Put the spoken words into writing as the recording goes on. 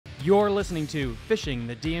You're listening to Fishing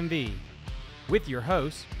the DMV with your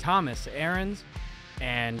hosts, Thomas Ahrens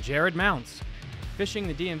and Jared Mounts. Fishing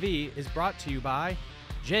the DMV is brought to you by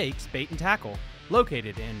Jake's Bait and Tackle,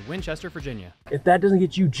 located in Winchester, Virginia. If that doesn't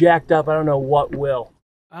get you jacked up, I don't know what will.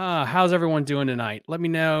 How's everyone doing tonight? Let me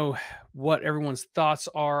know what everyone's thoughts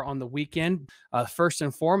are on the weekend. First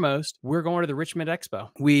and foremost, we're going to the Richmond Expo.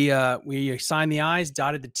 We signed the I's,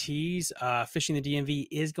 dotted the T's. Fishing the DMV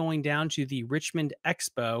is going down to the Richmond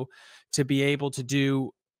Expo to be able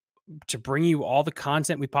to bring you all the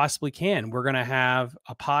content we possibly can. We're going to have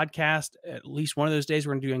a podcast at least one of those days.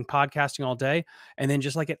 We're going to be doing podcasting all day. And then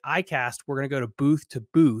just like at iCast, we're going to go to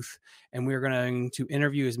booth, and we're going to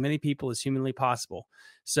interview as many people as humanly possible.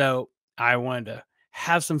 So I wanted to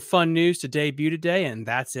have some fun news to debut today, and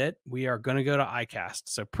that's it. We are going to go to iCast.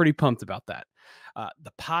 So pretty pumped about that.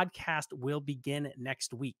 The podcast will begin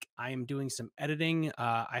next week. I am doing some editing.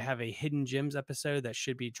 I have a Hidden Gems episode that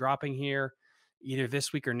should be dropping here either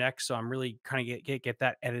this week or next. So I'm really kind of get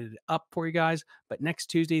that edited up for you guys. But next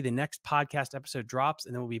Tuesday, the next podcast episode drops,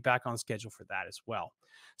 and then we'll be back on schedule for that as well.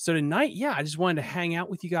 So tonight, I just wanted to hang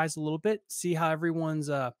out with you guys a little bit, see how everyone's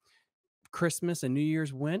Christmas and New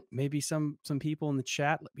Year's went. Maybe some people in the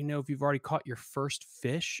chat, let me know if you've already caught your first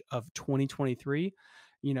fish of 2023.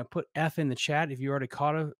 Put F in the chat if you already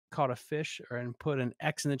caught a fish, and put an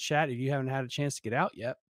X in the chat if you haven't had a chance to get out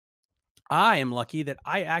yet. I am lucky that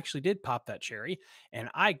I actually did pop that cherry, and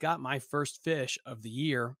I got my first fish of the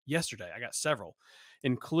year yesterday. I got several,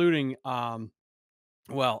 including,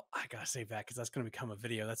 well, I gotta save that because that's going to become a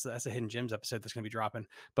video. That's a Hidden Gems episode that's going to be dropping.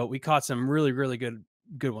 But we caught some really, really good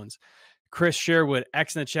ones. Chris Sherwood,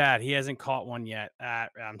 X in the chat. He hasn't caught one yet.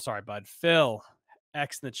 I'm sorry, bud. Phil,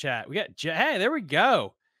 X in the chat. We got hey, there we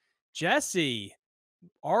go. Jesse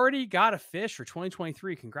already got a fish for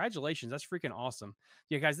 2023. Congratulations. That's freaking awesome.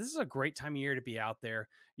 Yeah, guys, this is a great time of year to be out there.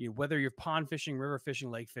 Whether you're pond fishing, river fishing,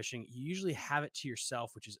 lake fishing, you usually have it to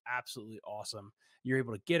yourself, which is absolutely awesome. You're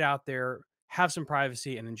able to get out there, have some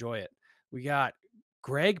privacy, and enjoy it. We got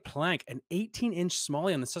Greg Plank, an 18-inch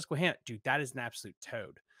smallie on the Susquehanna. Dude, that is an absolute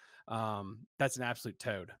toad. That's an absolute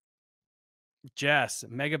toad. Jess,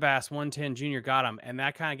 Megabass 110 Junior got him. And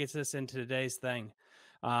that kind of gets us into today's thing.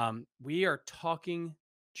 We are talking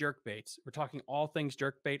jerkbaits. We're talking all things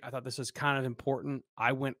jerkbait. I thought this was kind of important.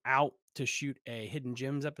 I went out to shoot a Hidden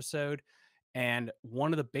Gems episode, and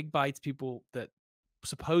one of the big bites people that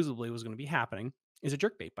supposedly was going to be happening is a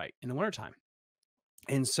jerkbait bite in the wintertime.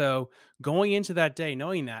 And so going into that day,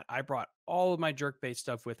 knowing that, I brought all of my jerkbait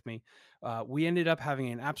stuff with me. We ended up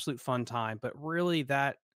having an absolute fun time, but really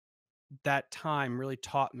that time really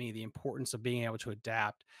taught me the importance of being able to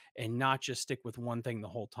adapt and not just stick with one thing the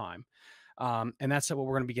whole time. And that's what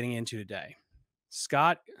we're going to be getting into today.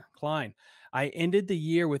 Scott Klein, I ended the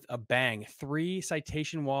year with a bang. 3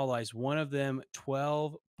 citation walleyes, one of them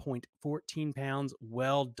 12.14 pounds.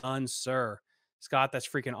 Well done, sir. Scott, that's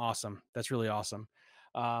freaking awesome. That's really awesome.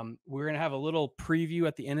 We're going to have a little preview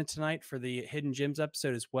at the end of tonight for the Hidden Gems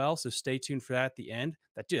episode as well. So stay tuned for that at the end.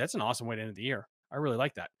 That's an awesome way to end the year. I really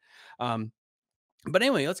like that. But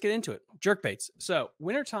anyway, let's get into it. Jerkbaits. So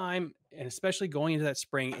wintertime, and especially going into that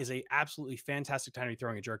spring, is a absolutely fantastic time to be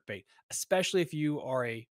throwing a jerkbait, especially if you are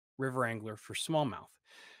a river angler for smallmouth.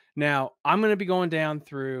 Now, I'm going to be going down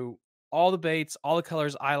through all the baits, all the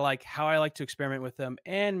colors I like, how I like to experiment with them,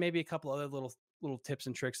 and maybe a couple other little tips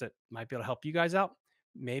and tricks that might be able to help you guys out.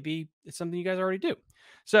 Maybe it's something you guys already do.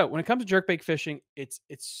 So when it comes to jerkbait fishing, it's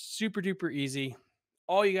super duper easy.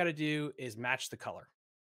 All you got to do is match the color.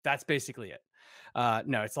 That's basically it.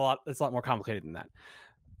 No, it's a lot more complicated than that.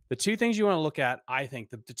 The two things you want to look at, I think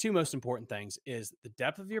the two most important things, is the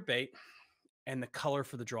depth of your bait and the color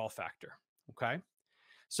for the draw factor. Okay.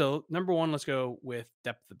 So number one, let's go with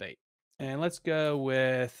depth of the bait, and let's go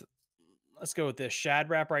with this shad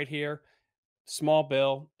wrap right here, small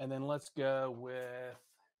bill. And then let's go with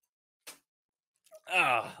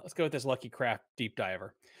this Lucky Craft deep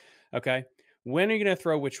diver. Okay. When are you going to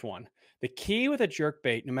throw which one? The key with a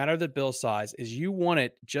jerkbait, no matter the bill size, is you want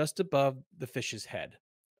it just above the fish's head.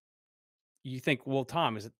 You think, well,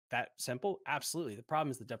 Tom, is it that simple? Absolutely. The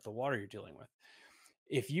problem is the depth of water you're dealing with.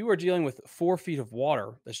 If you are dealing with 4 feet of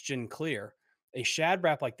water that's gin clear, a shad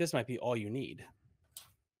wrap like this might be all you need.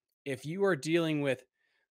 If you are dealing with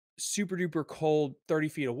super duper cold 30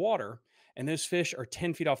 feet of water and those fish are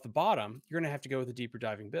 10 feet off the bottom, you're going to have to go with a deeper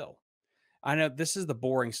diving bill. I know this is the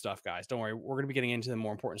boring stuff, guys. Don't worry. We're going to be getting into the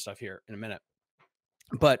more important stuff here in a minute.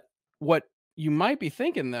 But what you might be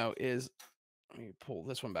thinking, though, is, let me pull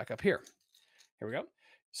this one back up here. Here we go.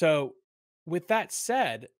 So With that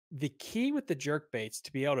said, the key with the jerk baits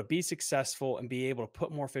to be able to be successful and be able to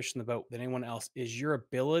put more fish in the boat than anyone else is your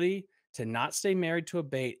ability to not stay married to a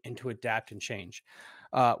bait and to adapt and change.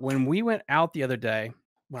 When we went out the other day,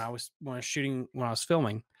 when I was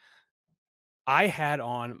filming, I had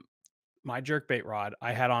on my jerkbait rod.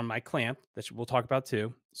 I had on my clamp that we'll talk about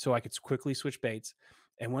too, so I could quickly switch baits.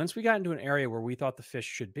 And once we got into an area where we thought the fish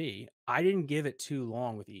should be, I didn't give it too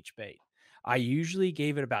long with each bait. I usually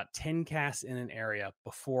gave it about 10 casts in an area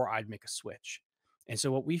before I'd make a switch. And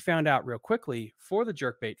so what we found out real quickly for the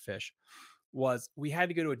jerkbait fish was we had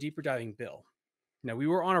to go to a deeper diving bill. Now we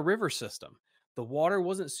were on a river system. The water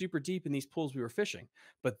wasn't super deep in these pools we were fishing,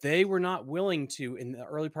 but they were not willing to, in the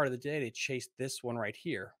early part of the day, to chase this one right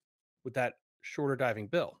here with that shorter diving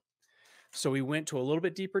bill. So we went to a little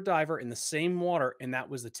bit deeper diver in the same water, and that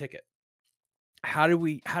was the ticket. How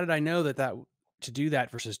did I know that to do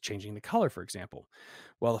that versus changing the color, for example?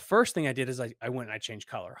 Well, the first thing I did is I went and I changed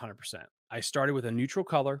color 100%. I started with a neutral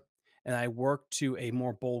color and I worked to a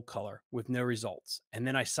more bold color with no results. And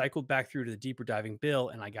then I cycled back through to the deeper diving bill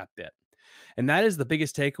and I got bit. And that is the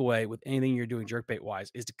biggest takeaway with anything you're doing jerkbait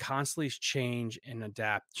wise is to constantly change and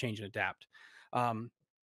adapt, change and adapt. Um,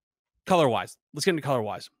 Color wise, let's get into color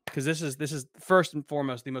wise because this is first and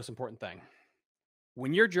foremost the most important thing.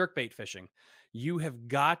 When you're jerkbait fishing, you have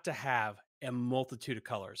got to have a multitude of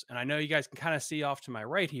colors. And I know you guys can kind of see off to my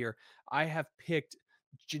right here. I have picked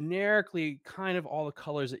generically kind of all the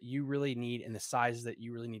colors that you really need and the sizes that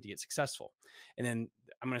you really need to get successful. And then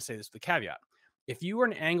I'm going to say this with a caveat. If you are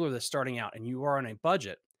an angler that's starting out and you are on a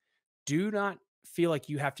budget, do not feel like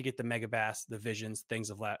you have to get the mega bass, the visions, things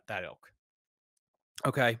of that ilk.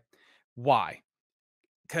 Okay. Why?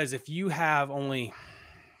 Because if you have only,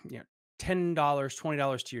 you know, $10,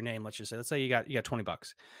 $20 to your name, let's say you got 20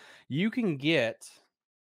 bucks. You can get,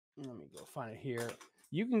 let me go find it here.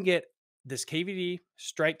 You can get this KVD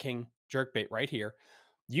Strike King jerkbait right here.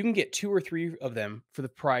 You can get 2 or 3 of them for the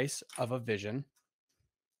price of a Vision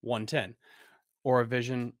 110 or a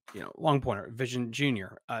Vision, long pointer, Vision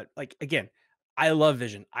Junior. Like again, I love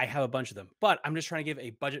Vision. I have a bunch of them, but I'm just trying to give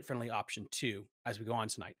a budget friendly option too as we go on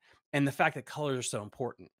tonight. And the fact that colors are so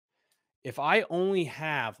important. If I only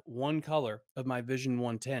have one color of my Vision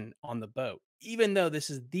 110 on the boat, even though this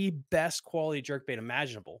is the best quality jerkbait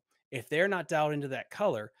imaginable, if they're not dialed into that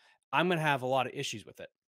color, I'm going to have a lot of issues with it.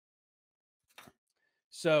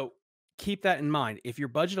 So keep that in mind. If your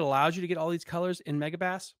budget allows you to get all these colors in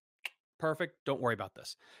Megabass, perfect. Don't worry about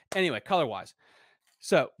this. Anyway, color wise.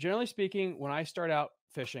 So generally speaking, when I start out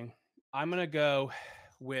fishing, I'm going to go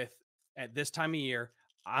with, at this time of year,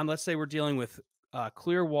 let's say we're dealing with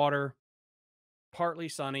clear water, partly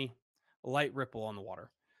sunny, light ripple on the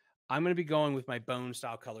water. I'm going to be going with my bone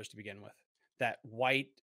style colors to begin with, that white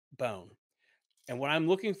bone. And what I'm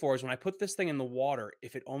looking for is when I put this thing in the water,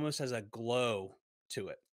 if it almost has a glow to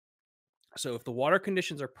it. So if the water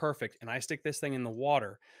conditions are perfect and I stick this thing in the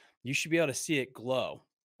water, you should be able to see it glow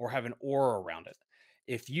or have an aura around it.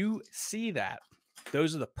 If you see that,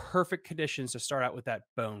 those are the perfect conditions to start out with that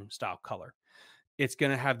bone style color. It's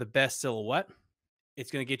going to have the best silhouette.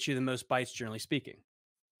 It's going to get you the most bites, generally speaking.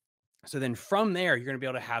 So then from there, you're going to be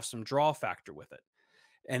able to have some draw factor with it.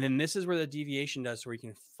 And then this is where the deviation does, where you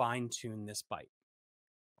can fine tune this bite.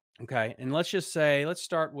 Okay. And let's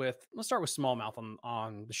start with smallmouth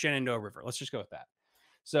on the Shenandoah River. Let's just go with that.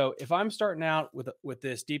 So if I'm starting out with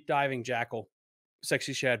this deep diving jackal,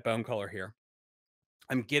 sexy shad bone color here,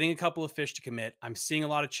 I'm getting a couple of fish to commit. I'm seeing a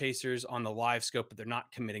lot of chasers on the live scope, but they're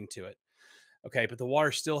not committing to it. Okay. But the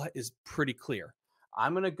water still is pretty clear.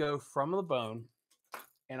 I'm going to go from the bone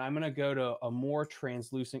and I'm going to go to a more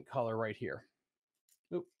translucent color right here.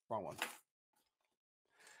 Oop, wrong one.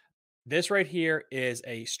 This right here is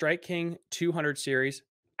a Strike King 200 series,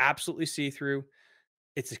 absolutely see-through.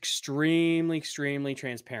 It's extremely, extremely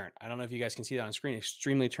transparent. I don't know if you guys can see that on screen,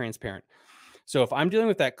 extremely transparent. So if I'm dealing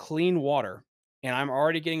with that clean water and I'm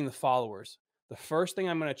already getting the followers, the first thing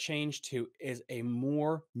I'm going to change to is a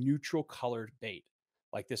more neutral colored bait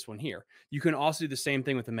like this one here. You can also do the same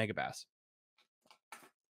thing with the Megabass.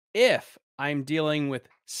 If I'm dealing with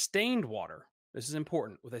stained water, this is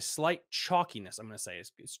important, with a slight chalkiness, I'm going to say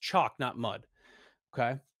it's chalk, not mud.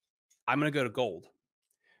 Okay. I'm going to go to gold.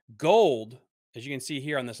 Gold, as you can see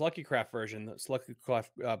here on this Lucky Craft version, this Lucky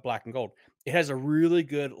Craft black and gold, it has a really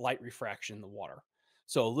good light refraction in the water.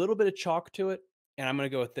 So a little bit of chalk to it. And I'm going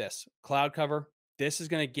to go with this cloud cover. This is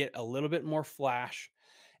going to get a little bit more flash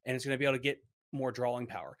and it's going to be able to get more drawing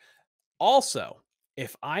power. Also,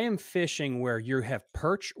 if I am fishing where you have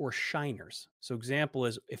perch or shiners, so example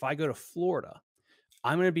is if I go to Florida,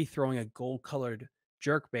 I'm going to be throwing a gold colored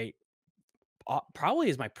jerk bait probably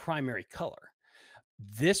is my primary color.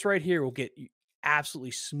 This right here will get you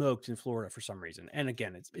absolutely smoked in Florida for some reason. And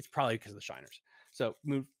again, it's probably because of the shiners. So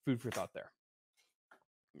food for thought there.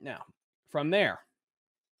 Now, from there,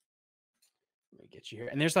 let me get you here.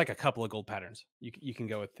 And there's like a couple of gold patterns you can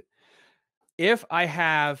go with. If I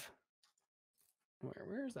have,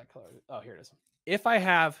 where is that color? Oh, here it is. If I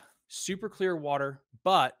have super clear water,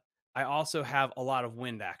 but I also have a lot of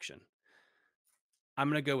wind action, I'm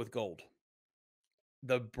going to go with gold.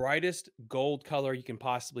 The brightest gold color you can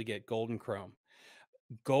possibly get, golden chrome.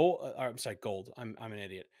 I'm sorry, gold. I'm an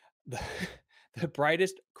idiot. The, the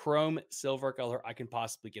brightest chrome silver color I can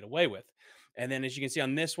possibly get away with. And then as you can see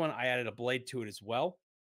on this one, I added a blade to it as well.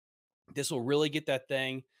 This will really get that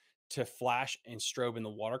thing to flash and strobe in the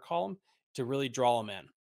water column to really draw them in.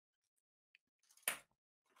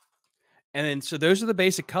 And then, so those are the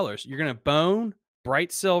basic colors. You're going to bone,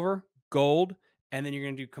 bright silver, gold, and then you're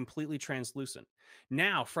going to do completely translucent.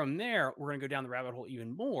 Now, from there, we're going to go down the rabbit hole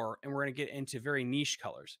even more, and we're going to get into very niche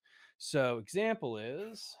colors. So, example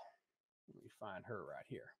is, let me find her right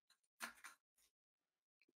here.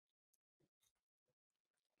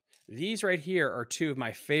 These right here are two of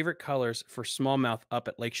my favorite colors for smallmouth up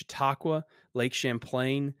at Lake Chautauqua, Lake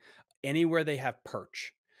Champlain, anywhere they have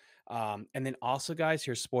perch. And then also, guys,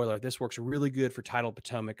 here's a spoiler. This works really good for tidal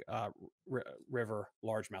Potomac River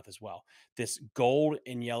largemouth as well. This gold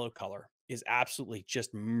and yellow color is absolutely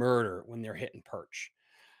just murder when they're hitting perch.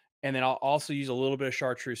 And then I'll also use a little bit of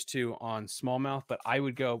chartreuse too on smallmouth, but I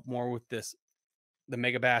would go more with this, the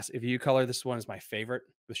Mega Bass View color. This one is my favorite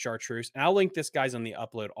with chartreuse. And I'll link this, guys, on the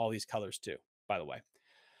upload, all these colors too, by the way.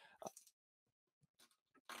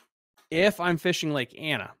 If I'm fishing Lake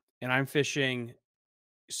Anna and I'm fishing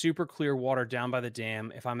super clear water down by the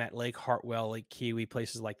dam, if I'm at Lake Hartwell, Lake Kiwi,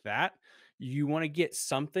 places like that, you want to get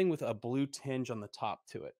something with a blue tinge on the top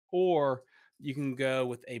to it. Or you can go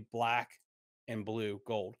with a black and blue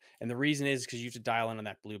gold. And the reason is because you have to dial in on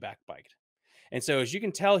that blue back bite. And so as you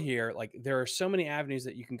can tell here, like there are so many avenues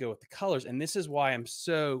that you can go with the colors. And this is why I'm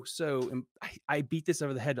I beat this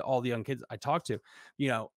over the head to all the young kids I talk to. You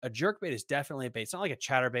know, a jerkbait is definitely a bait. It's not like a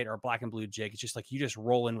chatterbait or a black and blue jig. It's just like you just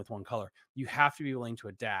roll in with one color. You have to be willing to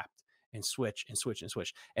adapt and switch and switch and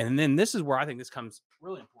switch. And then this is where I think this comes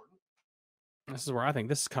really important. This is where I think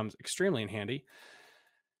this comes extremely in handy,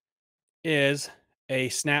 is a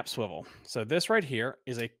snap swivel. So this right here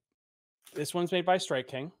is this one's made by Strike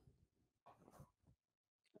King.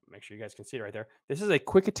 Make sure you guys can see it right there. This is a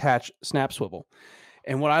quick attach snap swivel.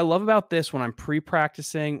 And what I love about this when I'm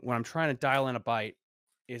pre-practicing, when I'm trying to dial in a bite,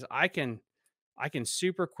 is I can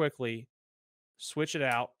super quickly switch it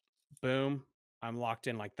out. Boom. I'm locked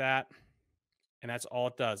in like that. And that's all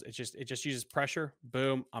it does. It just uses pressure.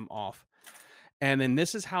 Boom. I'm off. And then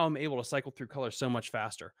this is how I'm able to cycle through colors so much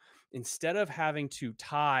faster. Instead of having to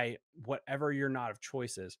tie whatever your knot of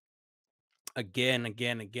choice is, again,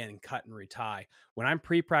 and cut and retie. When I'm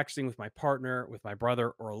pre-practicing with my partner, with my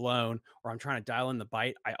brother, or alone, or I'm trying to dial in the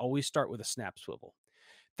bite, I always start with a snap swivel.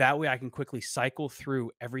 That way I can quickly cycle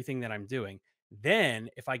through everything that I'm doing. Then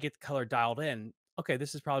if I get the color dialed in, okay,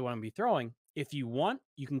 this is probably what I'm gonna be throwing. If you want,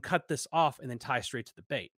 you can cut this off and then tie straight to the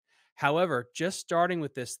bait. However, just starting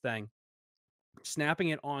with this thing, snapping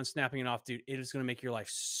it on, snapping it off, dude, it is going to make your life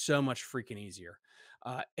so much freaking easier.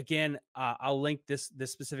 Again, I'll link this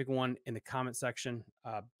specific one in the comment section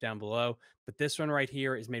down below. But this one right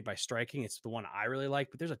here is made by Striking. It's the one I really like,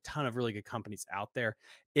 but there's a ton of really good companies out there.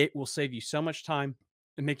 It will save you so much time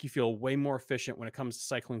and make you feel way more efficient when it comes to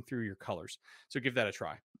cycling through your colors. So give that a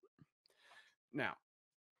try. Now,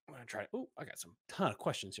 I'm going to try. Oh, I got some ton of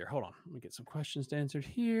questions here. Hold on. Let me get some questions answered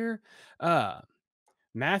here.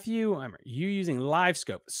 Matthew, you using live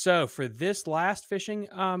scope. So for this last fishing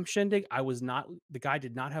shindig, the guy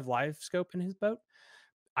did not have live scope in his boat.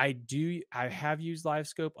 I have used live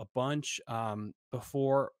scope a bunch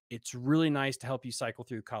before. It's really nice to help you cycle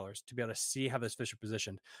through colors, to be able to see how those fish are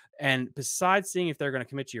positioned. And besides seeing if they're going to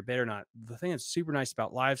commit to your bait or not, the thing that's super nice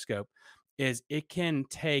about live scope is it can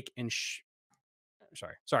take and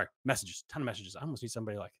sorry, messages, ton of messages. I almost need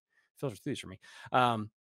somebody like filter through these for me.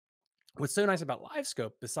 What's so nice about live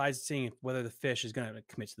scope, besides seeing whether the fish is going to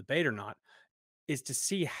commit to the bait or not, is to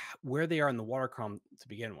see where they are in the water column to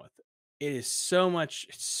begin with. It is it's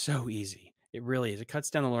so easy. It really is. It cuts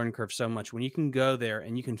down the learning curve so much when you can go there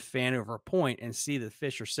and you can fan over a point and see the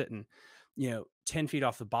fish are sitting, 10 feet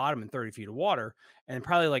off the bottom and 30 feet of water, and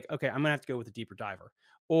probably like, okay, I'm gonna have to go with a deeper diver.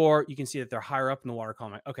 Or you can see that they're higher up in the water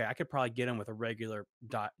column. Like, okay, I could probably get them with a regular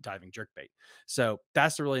diving jerkbait. So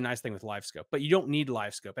that's the really nice thing with live scope. But you don't need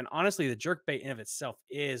live scope. And honestly, the jerkbait in of itself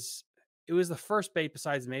it was the first bait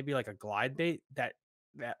besides maybe like a glide bait that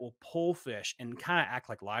that will pull fish and kind of act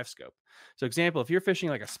like live scope. So example, if you're fishing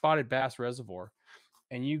like a spotted bass reservoir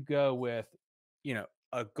and you go with,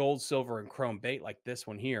 a gold, silver, and chrome bait like this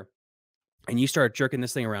one here, and you start jerking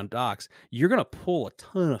this thing around docks, you're gonna pull a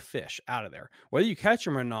ton of fish out of there. Whether you catch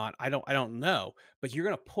them or not, I don't know, but you're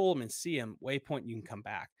gonna pull them and see them, waypoint, you can come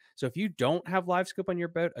back. So if you don't have live scope on your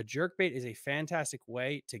boat, a jerk bait is a fantastic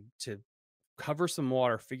way to cover some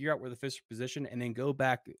water, figure out where the fish are positioned, and then go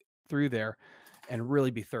back through there and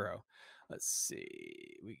really be thorough. Let's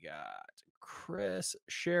see. We got Chris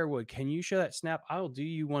Sherwood. Can you show that snap? I will do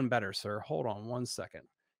you one better, sir. Hold on one second.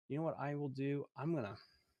 You know what I will do? I'm gonna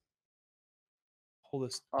pull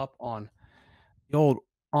this up on the old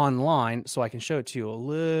online so I can show it to you a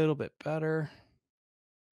little bit better.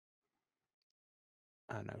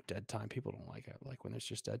 I know dead time. People don't like it, like when there's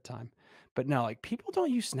just dead time. But no, like people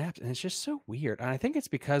don't use snaps, and it's just so weird. And I think it's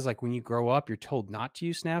because like when you grow up, you're told not to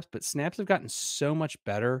use snaps, but snaps have gotten so much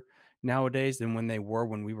better nowadays than when they were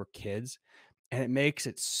when we were kids. And it makes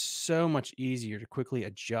it so much easier to quickly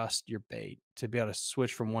adjust your bait to be able to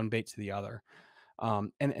switch from one bait to the other.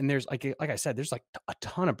 And there's like I said, there's like a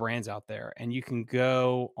ton of brands out there, and you can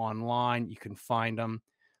go online, you can find them.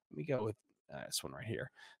 Let me go with this one right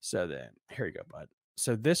here. So then here you go, bud.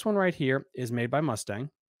 So this one right here is made by Mustang.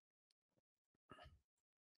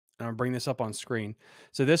 And I'll bring this up on screen.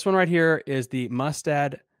 So this one right here is the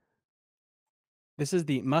Mustad. This is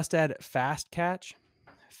the Mustad Fast Catch,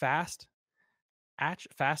 Fast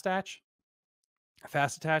Fast Atch.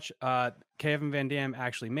 Fast Attach. Kevin Van Dam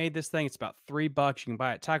actually made this thing. It's about $3. You can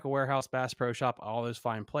buy it at Tackle Warehouse, Bass Pro Shop, all those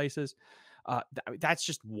fine places. That's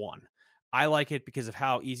just one. I like it because of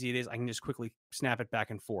how easy it is. I can just quickly snap it back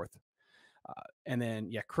and forth. And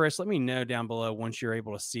then, yeah, Chris, let me know down below once you're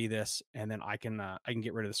able to see this, and then I can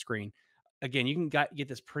get rid of the screen. Again, you can get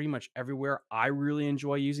this pretty much everywhere. I really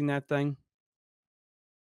enjoy using that thing.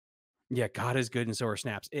 Yeah, God is good and so are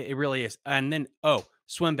snaps. It really is. And then,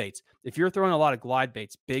 swim baits. If you're throwing a lot of glide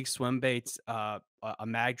baits, big swim baits, a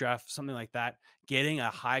mag draft, something like that, getting a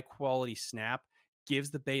high quality snap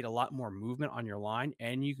gives the bait a lot more movement on your line,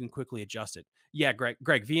 and you can quickly adjust it. Yeah, Greg,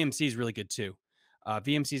 VMC is really good too.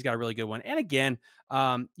 VMC's got a really good one. And again,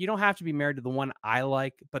 you don't have to be married to the one I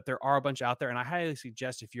like, but there are a bunch out there, and I highly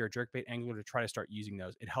suggest if you're a jerkbait angler to try to start using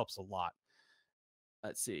those. It helps a lot.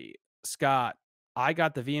 Let's see. Scott, I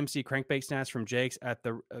got the VMC crankbait snaps from Jake's at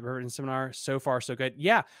the Riverton seminar. So far, so good.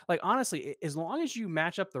 Yeah, like honestly, as long as you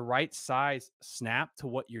match up the right size snap to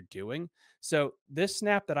what you're doing. So this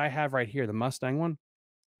snap that I have right here, the Mustang one,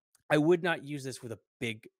 I would not use this with a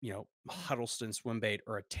big, Huddleston swim bait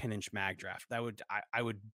or a 10-inch mag draft. I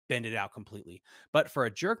would bend it out completely. But for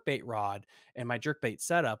a jerkbait rod and my jerkbait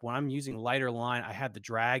setup, when I'm using lighter line, I have the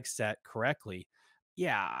drag set correctly.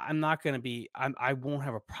 Yeah, I won't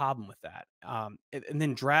have a problem with that. And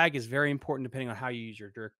then drag is very important depending on how you use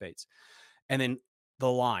your jerkbaits. And then the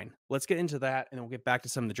line. Let's get into that, and then we'll get back to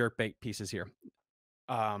some of the jerkbait pieces here.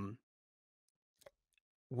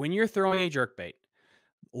 When you're throwing a jerkbait,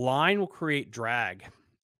 line will create drag,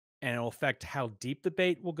 and it will affect how deep the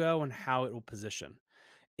bait will go and how it will position.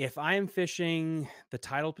 If I am fishing the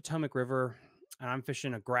tidal Potomac River and I'm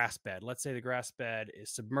fishing a grass bed, let's say the grass bed is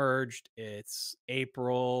submerged, it's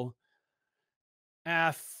April,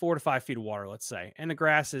 4 to 5 feet of water, let's say, and the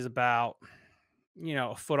grass is about,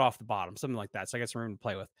 a foot off the bottom, something like that. So I got some room to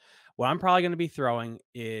play with. What I'm probably going to be throwing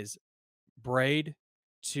is braid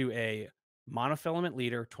to a monofilament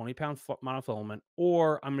leader, 20-pound monofilament,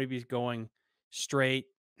 or I'm going to be going straight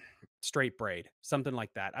braid, something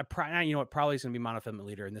like that. Probably is going to be monofilament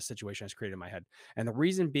leader in this situation I just created in my head. And the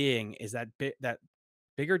reason being is that that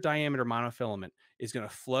bigger diameter monofilament is going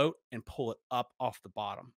to float and pull it up off the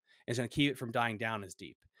bottom. It's going to keep it from dying down as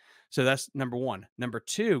deep. So that's number one. Number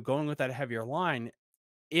two, going with that heavier line,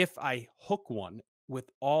 if I hook one with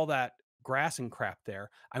all that grass and crap there,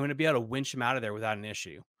 I'm going to be able to winch them out of there without an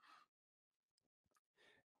issue.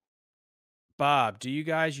 Bob, do you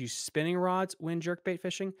guys use spinning rods when jerkbait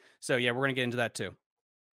fishing? So yeah, we're going to get into that too.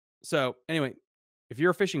 So anyway, if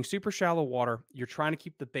you're fishing super shallow water, you're trying to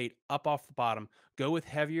keep the bait up off the bottom, go with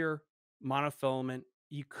heavier monofilament.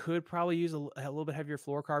 You could probably use a little bit heavier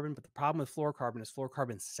fluorocarbon, but the problem with fluorocarbon is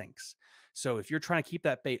fluorocarbon sinks. So if you're trying to keep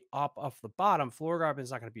that bait up off the bottom, fluorocarbon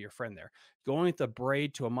is not going to be your friend there. Going with the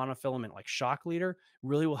braid to a monofilament like shock leader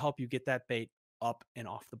really will help you get that bait up and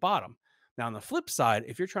off the bottom. Now, on the flip side,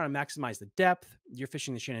 if you're trying to maximize the depth, you're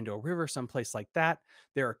fishing the Shenandoah River, someplace like that,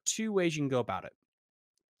 there are two ways you can go about it.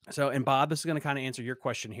 So, and Bob, this is going to kind of answer your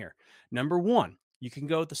question here. Number one, you can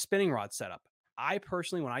go with the spinning rod setup. I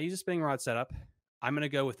personally, when I use a spinning rod setup, I'm going to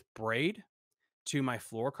go with braid to my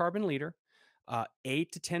fluorocarbon leader,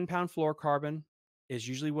 8 to 10 pound fluorocarbon is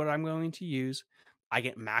usually what I'm going to use. I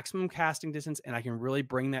get maximum casting distance and I can really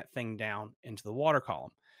bring that thing down into the water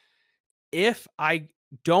column. If I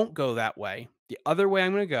don't go that way, the other way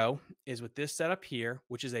I'm going to go is with this setup here,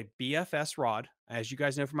 which is a BFS rod. As you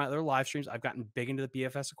guys know from my other live streams, I've gotten big into the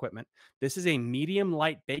BFS equipment. This is a medium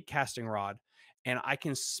light bait casting rod, and I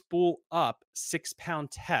can spool up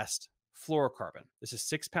 6-pound test fluorocarbon. This is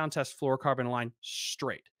 6-pound test fluorocarbon line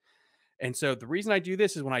straight. And so the reason I do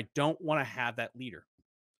this is when I don't want to have that leader.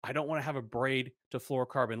 I don't want to have a braid to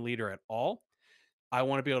fluorocarbon leader at all. I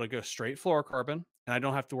want to be able to go straight fluorocarbon, and I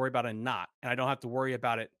don't have to worry about a knot, and I don't have to worry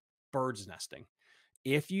about it bird's nesting.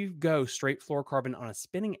 If you go straight fluorocarbon on a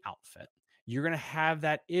spinning outfit, you're going to have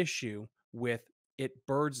that issue with it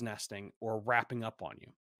bird's nesting or wrapping up on you.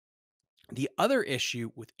 The other issue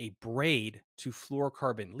with a braid to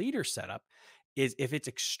fluorocarbon leader setup is if it's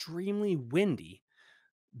extremely windy,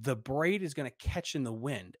 the braid is going to catch in the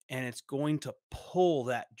wind and it's going to pull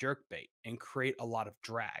that jerk bait and create a lot of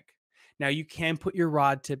drag. Now, you can put your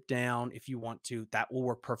rod tip down if you want to. That will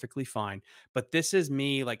work perfectly fine. But this is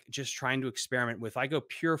me like just trying to experiment with. If I go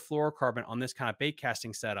pure fluorocarbon on this kind of bait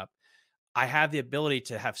casting setup, I have the ability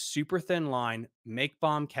to have super thin line, make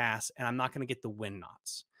bomb casts, and I'm not going to get the wind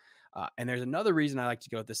knots. And there's another reason I like to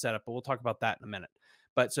go with this setup, but we'll talk about that in a minute.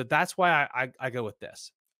 But so that's why I go with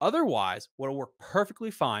this. Otherwise, what'll work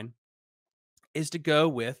perfectly fine is to go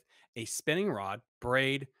with a spinning rod,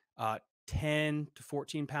 braid, 10 to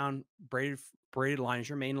 14 pound braided line is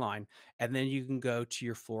your main line, and then you can go to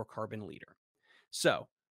your fluorocarbon leader. So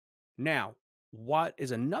now, what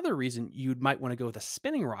is another reason you might want to go with a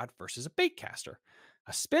spinning rod versus a bait caster?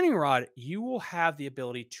 A spinning rod, you will have the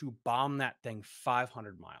ability to bomb that thing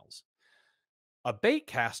 500 miles. A bait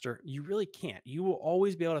caster, you really can't. You will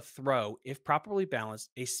always be able to throw, if properly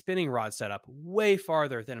balanced, a spinning rod setup way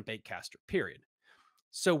farther than a bait caster, period.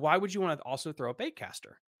 So why would you want to also throw a bait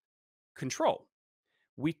caster? Control.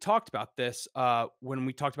 We talked about this when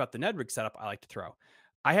we talked about the Ned rig setup I like to throw.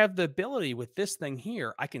 I have the ability with this thing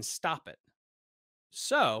here, I can stop it.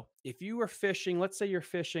 So if you are fishing, let's say you're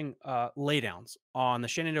fishing laydowns on the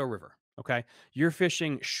Shenandoah River, okay? You're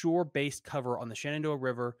fishing shore-based cover on the Shenandoah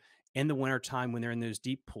River in the wintertime when they're in those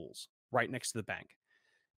deep pools right next to the bank.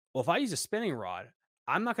 Well, if I use a spinning rod,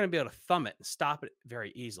 I'm not going to be able to thumb it and stop it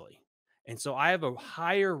very easily. And so I have a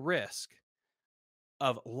higher risk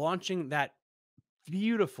of launching that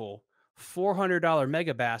beautiful $400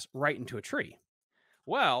 mega bass right into a tree.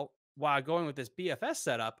 Well, while going with this BFS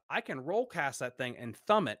setup, I can roll cast that thing and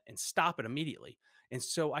thumb it and stop it immediately. And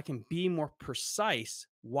so I can be more precise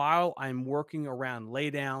while I'm working around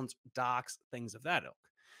laydowns, docks, things of that ilk.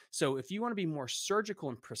 So if you want to be more surgical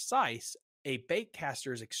and precise, a bait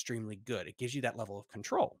caster is extremely good. It gives you that level of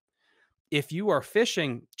control. If you are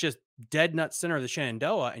fishing just dead nut center of the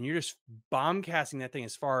Shenandoah and you're just bomb casting that thing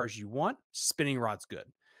as far as you want, spinning rod's good.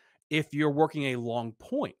 If you're working a long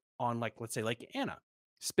point on, like, let's say Lake Anna,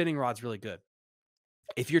 spinning rod's really good.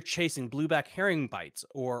 If you're chasing blueback herring bites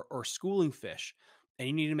or schooling fish and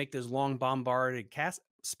you need to make those long bombarded casts,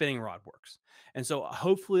 spinning rod works. And so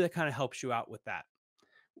hopefully that kind of helps you out with that.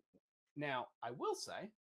 Now, I will say,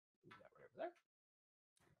 that right over there.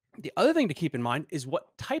 The other thing to keep in mind is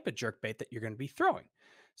what type of jerk bait that you're going to be throwing.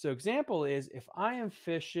 So example is if I am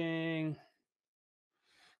fishing,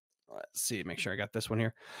 let's see, make sure I got this one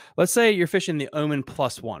here. Let's say you're fishing the Omen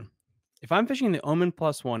 +1. If I'm fishing the Omen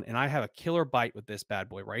 +1 and I have a killer bite with this bad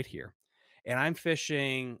boy right here, and I'm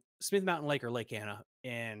fishing Smith Mountain Lake or Lake Anna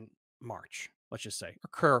in March, let's just say, or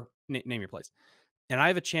Kerr, name your place, and I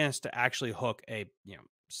have a chance to actually hook a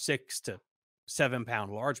 6 to 7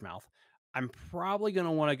 pound largemouth, I'm probably going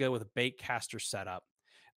to want to go with a bait caster setup,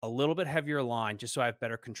 a little bit heavier line, just so I have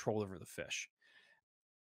better control over the fish.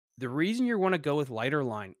 The reason you want to go with lighter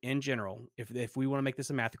line in general, if we want to make this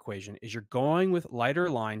a math equation, is you're going with lighter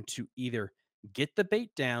line to either get the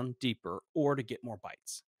bait down deeper or to get more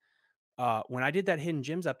bites. When I did that Hidden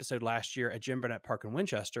Gems episode last year at Jim Burnett Park in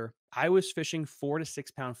Winchester, I was fishing 4 to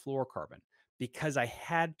 6 pound fluorocarbon because I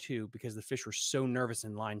had to, because the fish were so nervous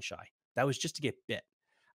and line shy. That was just to get bit.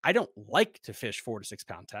 I don't like to fish 4 to 6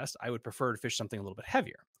 pound test. I would prefer to fish something a little bit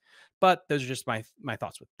heavier. But those are just my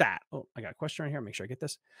thoughts with that. Oh, I got a question right here. Make sure I get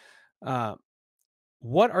this. Uh,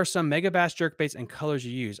 what are some mega bass jerk baits and colors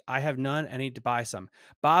you use? I have none. I need to buy some.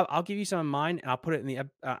 Bob, I'll give you some of mine and I'll put it in the,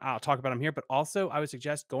 I'll talk about them here. But also, I would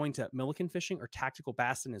suggest going to Milliken Fishing or Tactical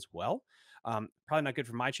Bassin as well. Probably not good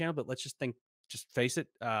for my channel, but let's just face it.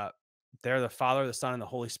 They're the Father, the Son, and the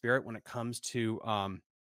Holy Spirit when it comes to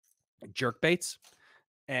jerk baits.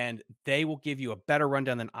 And they will give you a better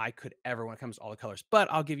rundown than I could ever when it comes to all the colors. But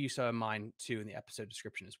I'll give you some of mine too in the episode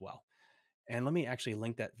description as well. And let me actually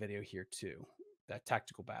link that video here too. that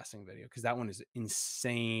tactical bassing video, because that one is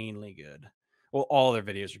insanely good. Well, all their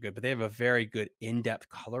videos are good, but they have a very good in-depth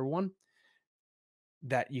color one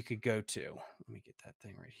that you could go to. Let me get that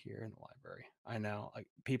thing right here in the library. I know, like,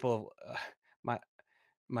 people,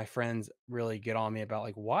 my friends really get on me about,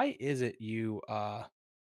 like, why is it you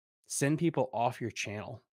send people off your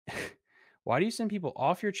channel? Why do you send people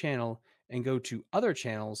off your channel and go to other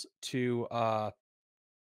channels to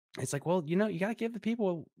it's like, well, you got to give the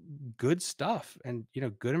people good stuff and,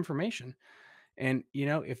 good information. And,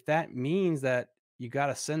 if that means that you got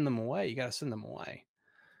to send them away, you got to send them away.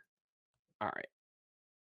 All right.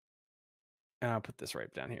 And I'll put this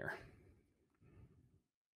right down here.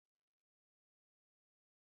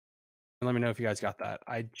 And let me know if you guys got that.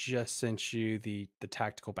 I just sent you the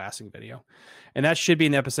tactical bassing video, and that should be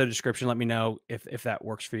in the episode description. Let me know if that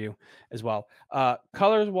works for you as well.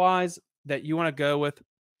 Colors wise, that you want to go with,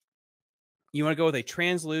 a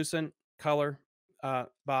translucent color.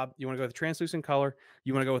 Bob, you want to go with a translucent color.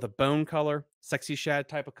 You want to go with a bone color, sexy shad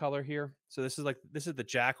type of color here. So this is the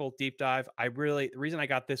Jackal deep dive. The reason I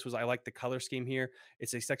got this was I like the color scheme here.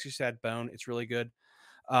 It's a sexy shad bone. It's really good.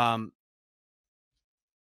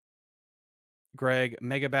 Greg,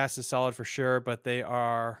 Megabass is solid for sure, but they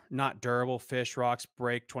are not durable. Fish, rocks,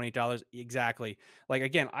 break, $20. Exactly. Like,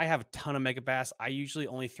 again, I have a ton of Megabass. I usually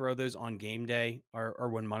only throw those on game day or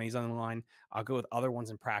when money's on the line. I'll go with other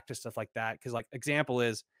ones in practice, stuff like that. Because, like, example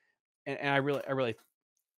is, and I really,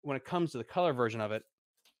 when it comes to the color version of it,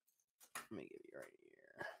 let me give you right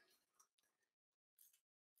here.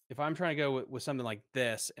 If I'm trying to go with something like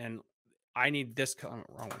this, and I need this color,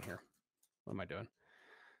 wrong one here. What am I doing?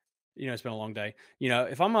 It's been a long day.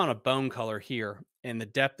 If I'm on a bone color here and the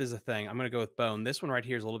depth is a thing, I'm going to go with bone. This one right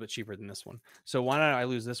here is a little bit cheaper than this one. So why don't I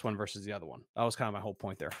lose this one versus the other one? That was kind of my whole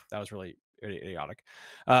point there. That was really idiotic.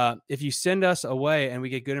 If you send us away and we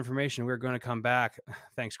get good information, we're going to come back.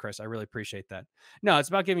 Thanks, Chris. I really appreciate that. No, it's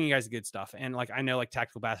about giving you guys good stuff. And, like, I know, like,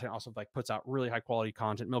 Tactical Bassing also, like, puts out really high quality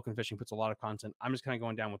content. Milk and Fishing puts a lot of content. I'm just kind of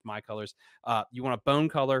going down with my colors. You want a bone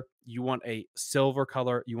color, you want a silver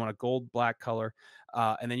color, you want a gold black color,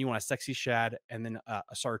 and then you want a sexy shad, and then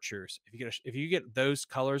a chartreuse. If you get those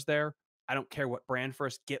colors there, I don't care what brand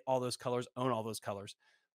first, get all those colors, own all those colors.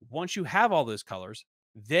 Once you have all those colors,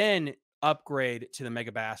 then upgrade to the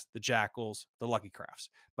Megabass, the Jackals, the Lucky Crafts.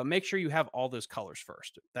 But make sure you have all those colors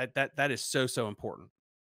first. That is so important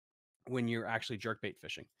when you're actually jerkbait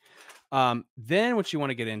fishing. Then what you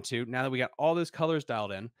want to get into, now that we got all those colors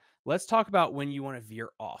dialed in, let's talk about when you want to veer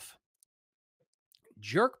off.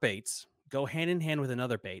 Jerkbaits go hand in hand with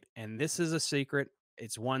another bait, and this is a secret.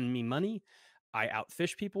 It's won me money. I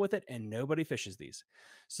outfish people with it, and nobody fishes these.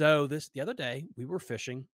 So the other day we were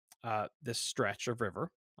fishing this stretch of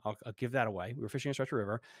river. I'll give that away. We were fishing a stretch of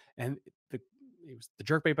river, and the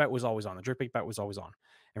jerkbait bite was always on. The jerkbait bite was always on,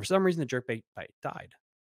 and for some reason the jerkbait bite died.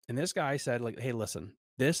 And this guy said, like, "Hey, listen,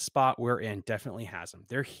 this spot we're in definitely has them.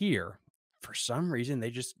 They're here. For some reason, they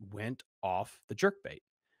just went off the jerkbait.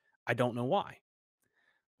 I don't know why."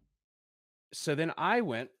 So then I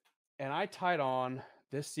went and I tied on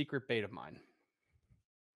this secret bait of mine.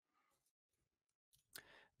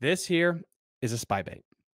 This here is a spy bait.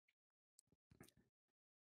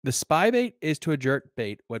 The spy bait is to a jerk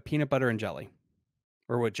bait what peanut butter and jelly,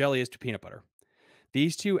 or what jelly is to peanut butter.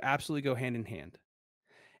 These two absolutely go hand in hand.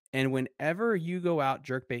 And whenever you go out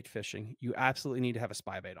jerk bait fishing, you absolutely need to have a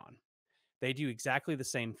spy bait on. They do exactly the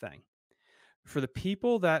same thing. For the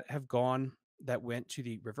people that went to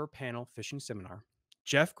the River Panel Fishing Seminar,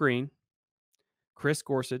 Jeff Green, Chris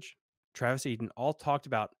Gorsuch, Travis Eden all talked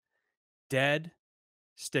about dead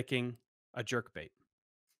sticking a jerkbait.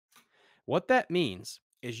 What that means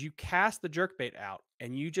is you cast the jerkbait out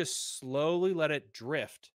and you just slowly let it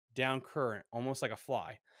drift down current, almost like a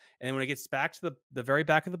fly. And then when it gets back to the very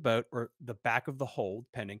back of the boat or the back of the hole,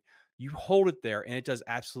 depending, you hold it there and it does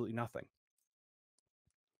absolutely nothing.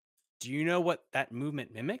 Do you know what that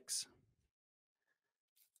movement mimics?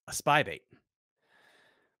 A spy bait.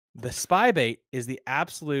 The spy bait is the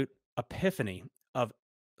absolute epiphany of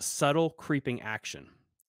subtle creeping action.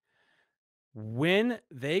 When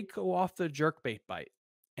they go off the jerkbait bite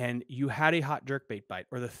and you had a hot jerkbait bite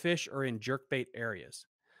or the fish are in jerkbait areas,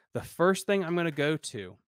 the first thing I'm going to go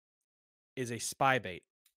to is a spy bait.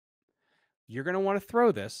 You're going to want to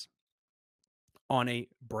throw this on a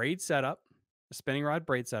braid setup, a spinning rod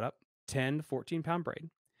braid setup, 10 to 14 pound braid,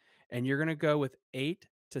 and you're going to go with 8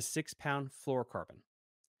 to 6 pound fluorocarbon.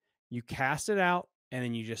 You cast it out and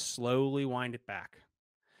then you just slowly wind it back.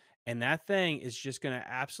 And that thing is just going to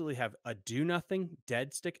absolutely have a do nothing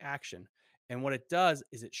dead stick action. And what it does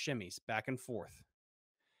is it shimmies back and forth,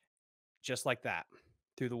 just like that,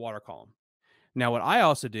 through the water column. Now, what I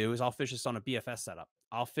also do is I'll fish this on a BFS setup.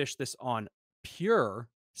 I'll fish this on pure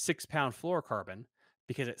 6 pound fluorocarbon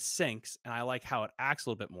because it sinks and I like how it acts a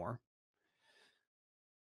little bit more.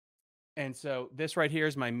 And so this right here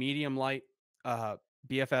is my medium light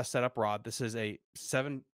BFS setup rod. This is a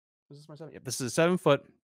seven. Is this my seven? Yep. This is a 7 foot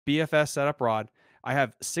BFS setup rod. I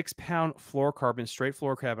have 6 pound fluorocarbon, straight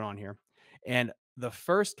fluorocarbon on here. And the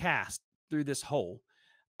first cast through this hole,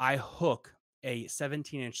 I hook a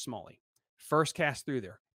 17-inch smallie. First cast through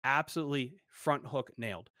there, absolutely front hook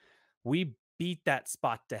nailed. We beat that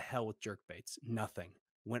spot to hell with jerk baits. Nothing.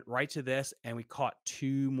 Went right to this, and we caught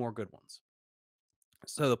 2 more good ones.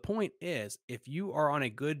 So the point is, if you are on a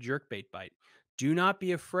good jerkbait bite, do not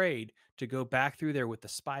be afraid to go back through there with the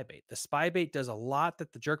spy bait. The spy bait does a lot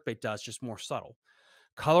that the jerkbait does, just more subtle.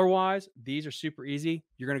 Color wise, these are super easy.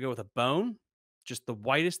 You're going to go with a bone, just the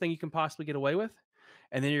whitest thing you can possibly get away with,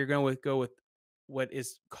 and then you're going to go with what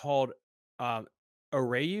is called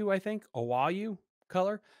Arayu, I think, Awayu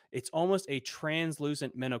color. It's almost a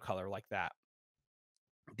translucent minnow color like that.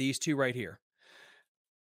 These two right here.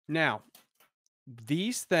 Now,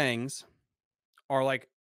 these things are like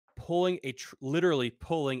literally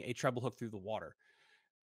pulling a treble hook through the water.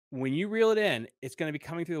 When you reel it in, it's going to be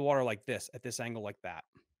coming through the water like this, at this angle, like that,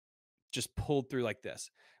 just pulled through like this.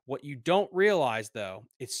 What you don't realize though,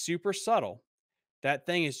 it's super subtle. That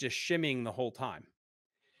thing is just shimmying the whole time.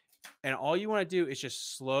 And all you want to do is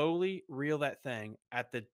just slowly reel that thing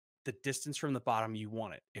at the distance from the bottom you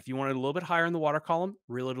want it. If you want it a little bit higher in the water column,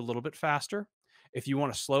 reel it a little bit faster. If you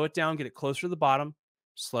want to slow it down, get it closer to the bottom,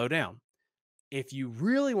 slow down. If you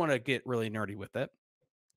really want to get really nerdy with it,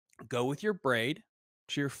 go with your braid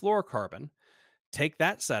to your fluorocarbon, take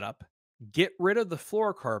that setup, get rid of the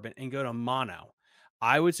fluorocarbon and go to mono.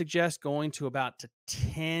 I would suggest going to about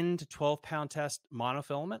 10 to 12 pound test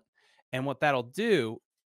monofilament. And what that'll do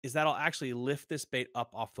is that'll actually lift this bait up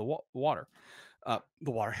off the water.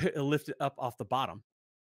 It'll lift it up off the bottom.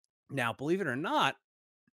 Now, believe it or not,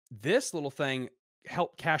 this little thing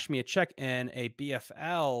helped cash me a check in a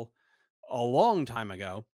BFL a long time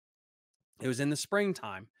ago. It was in the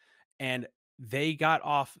springtime, and they got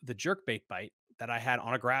off the jerkbait bite that I had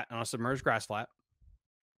on a submerged grass flat.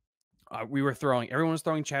 Everyone was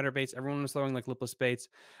throwing chatterbaits. Everyone was throwing like lipless baits.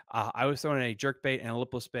 I was throwing a jerkbait and a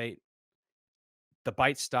lipless bait. The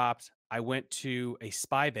bite stopped. I went to a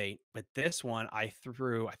spy bait, but this one I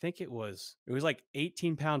threw, I think it was like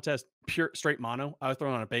 18-pound test, pure straight mono. I was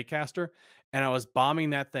throwing on a bait caster and I was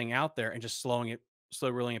bombing that thing out there and just slow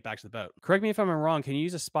reeling it back to the boat. Correct me if I'm wrong. Can you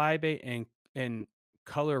use a spy bait in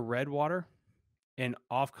color red water and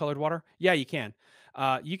off colored water? Yeah, you can.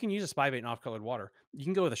 You can use a spy bait in off colored water. You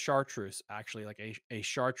can go with a chartreuse, actually, like a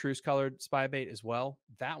chartreuse colored spy bait as well.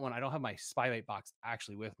 That one, I don't have my spy bait box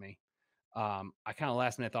actually with me. I kind of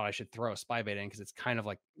last minute thought I should throw a spy bait in because it's kind of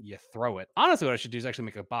like you throw it. Honestly, what I should do is actually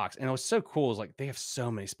make a box. And what's so cool is like they have so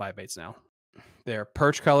many spy baits now. They're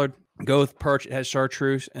perch colored. Go with perch. It has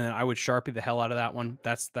chartreuse, and then I would Sharpie the hell out of that one.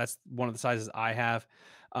 That's one of the sizes I have.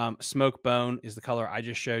 Smoke bone is the color I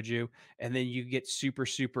just showed you, and then you get super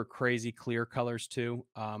super crazy clear colors too.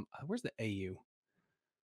 Where's the AU?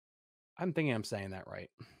 I'm thinking I'm saying that right.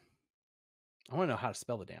 I want to know how to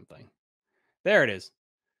spell the damn thing. There it is.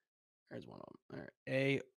 There's one of them. All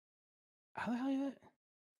right. How the hell is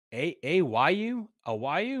that? Awayu?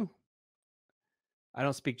 Awayu? I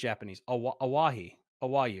don't speak Japanese. Awahi.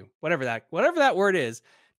 Awayu. Whatever that word is,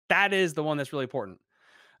 that is the one that's really important.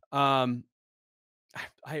 I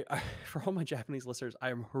for all my Japanese listeners, I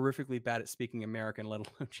am horrifically bad at speaking American, let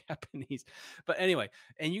alone Japanese. But anyway,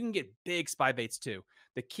 and you can get big spy baits too.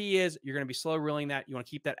 The key is you're going to be slow reeling that. You want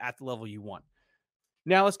to keep that at the level you want.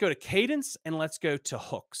 Now let's go to cadence and let's go to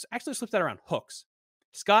hooks. Actually, let's flip that around. Hooks.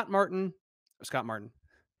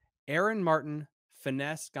 Aaron Martin,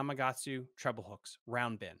 finesse Gamakatsu treble hooks,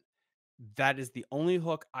 round bin. That is the only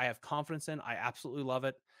hook I have confidence in. I absolutely love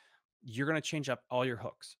it. You're going to change up all your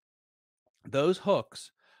hooks. Those hooks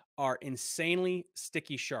are insanely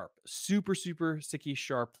sticky sharp, super, super sticky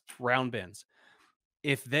sharp round bins.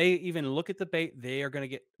 If they even look at the bait, they are going to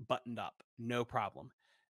get buttoned up. No problem.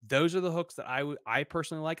 Those are the hooks that I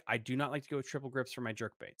personally like. I do not like to go with triple grips for my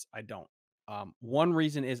jerk baits. I don't. One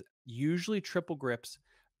reason is usually triple grips,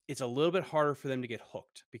 it's a little bit harder for them to get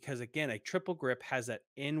hooked because again, a triple grip has that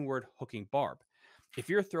inward hooking barb. If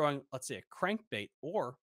you're throwing, let's say, a crankbait,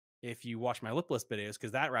 or if you watch my lipless videos,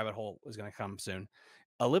 because that rabbit hole is going to come soon,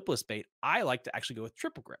 a lipless bait, I like to actually go with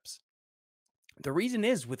triple grips. The reason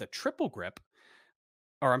is with a triple grip,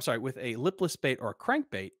 or I'm sorry, with a lipless bait or a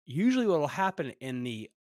crankbait, usually what will happen in the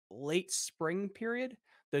late spring period,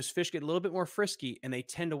 those fish get a little bit more frisky and they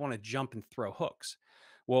tend to want to jump and throw hooks.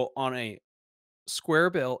 Well, on a square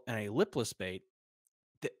bill, and a lipless bait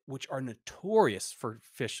which are notorious for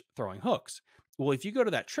fish throwing hooks. Well, if you go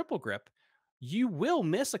to that triple grip, you will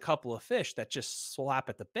miss a couple of fish that just slap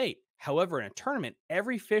at the bait. However, in a tournament,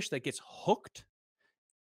 every fish that gets hooked,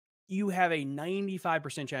 you have a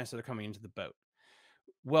 95% chance that they're coming into the boat.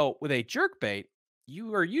 Well, with a jerk bait,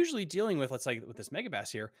 you are usually dealing with, let's say with this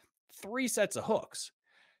megabass here, 3 sets of hooks.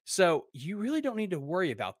 So you really don't need to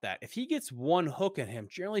worry about that. If he gets one hook in him,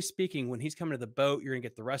 generally speaking, when he's coming to the boat, you're gonna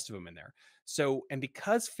get the rest of them in there. So, and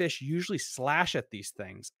because fish usually slash at these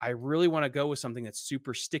things, I really want to go with something that's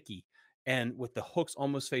super sticky and with the hooks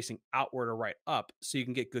almost facing outward or right up so you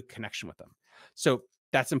can get good connection with them. So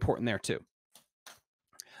that's important there too.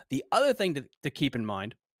 The other thing to keep in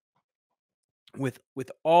mind with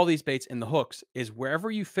all these baits and the hooks is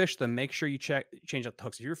wherever you fish them, make sure you change out the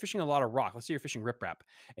hooks. If you're fishing a lot of rock, let's say you're fishing riprap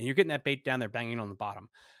and you're getting that bait down there banging on the bottom.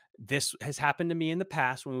 This has happened to me in the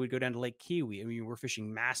past when we would go down to Lake Kiwi. I mean, we're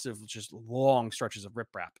fishing massive, just long stretches of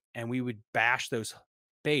riprap, and we would bash those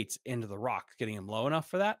baits into the rock, getting them low enough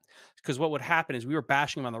for that. Because what would happen is we were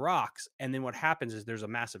bashing them on the rocks, and then what happens is there's a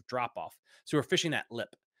massive drop off. So we're fishing that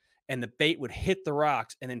lip, and the bait would hit the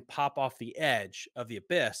rocks and then pop off the edge of the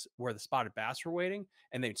abyss where the spotted bass were waiting,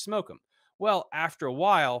 and they'd smoke them. Well, after a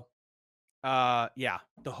while, yeah,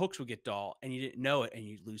 the hooks would get dull and you didn't know it and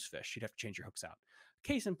you'd lose fish. You'd have to change your hooks out.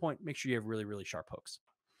 Case in point, make sure you have really, really sharp hooks.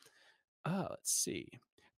 Let's see.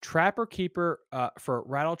 Trapper keeper for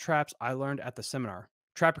rattle traps, I learned at the seminar.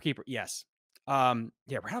 Trapper keeper, yes.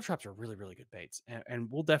 Yeah, rattle traps are really, really good baits, and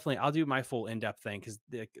we'll definitely, I'll do my full in-depth thing because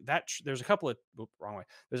there's a couple of wrong way.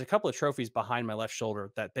 There's a couple of trophies behind my left shoulder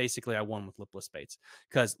that basically I won with lipless baits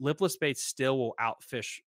because lipless baits still will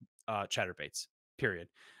outfish chatterbaits. Period.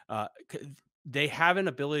 They have an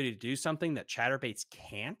ability to do something that chatterbaits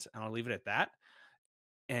can't, and I'll leave it at that.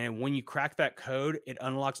 And when you crack that code, it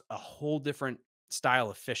unlocks a whole different style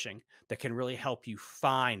of fishing that can really help you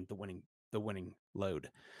find the winning load.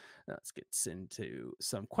 Let's get into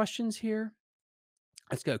some questions here.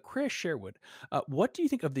 Let's go. Chris Sherwood. What do you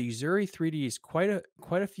think of the Uzuri 3Ds?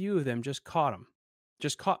 Quite a few of them just caught them.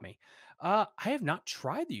 Just caught me. I have not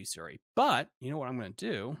tried the Uzuri, but you know what I'm going to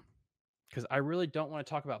do? Because I really don't want to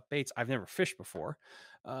talk about baits I've never fished before.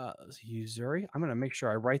 Uzuri, I'm going to make sure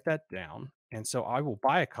I write that down. And so I will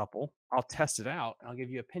buy a couple. I'll test it out. And I'll give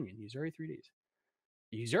you opinion. Uzuri 3Ds.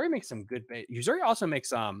 Uzuri makes some good bait. Uzuri also makes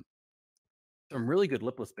some really good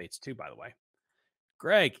lipless baits too, by the way.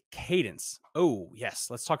 Greg, cadence. Oh, yes.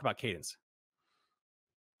 Let's talk about cadence.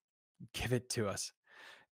 Give it to us.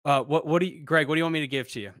 Greg, what do you want me to give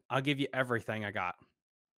to you? I'll give you everything I got.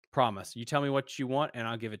 Promise. You tell me what you want and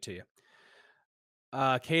I'll give it to you.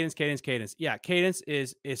 Cadence. Yeah, cadence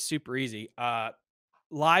is super easy.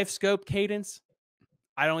 Live scope cadence,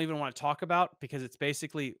 I don't even want to talk about because it's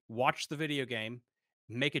basically watch the video game,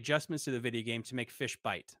 make adjustments to the video game to make fish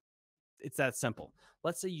bite. It's that simple.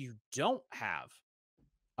 Let's say you don't have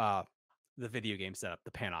the video game setup,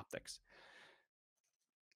 the Panoptics.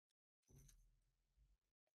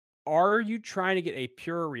 Are you trying to get a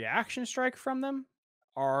pure reaction strike from them?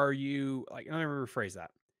 Are you like, let me rephrase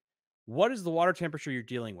that. What is the water temperature you're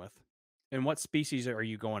dealing with? And what species are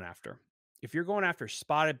you going after? If you're going after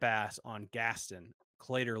spotted bass on Gaston,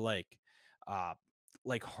 Clater Lake,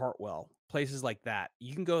 Lake Hartwell, places like that,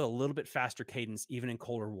 you can go a little bit faster cadence even in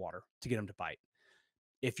colder water to get them to bite.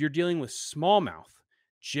 If you're dealing with smallmouth,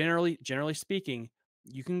 generally speaking,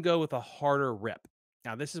 you can go with a harder rip.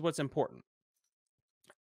 Now, this is what's important.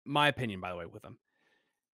 My opinion, by the way, with them.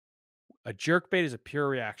 A jerkbait is a pure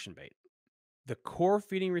reaction bait. The core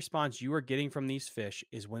feeding response you are getting from these fish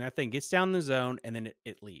is when that thing gets down the zone and then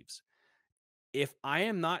it leaves. If I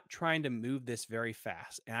am not trying to move this very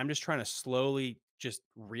fast and I'm just trying to slowly just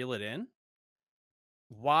reel it in,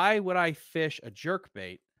 why would I fish a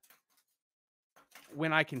jerkbait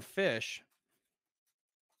when I can fish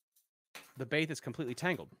the bait that's completely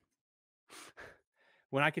tangled?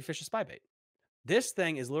 When I can fish a spy bait. This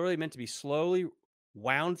thing is literally meant to be slowly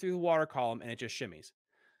wound through the water column and it just shimmies.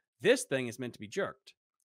 This thing is meant to be jerked.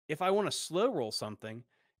 If I want to slow roll something,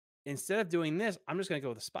 instead of doing this, I'm just going to go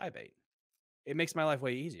with a spy bait. It makes my life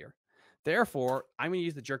way easier. Therefore, I'm going to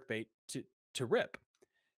use the jerkbait to rip.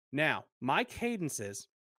 Now, my cadence is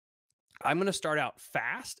I'm going to start out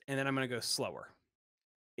fast and then I'm going to go slower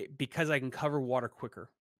because I can cover water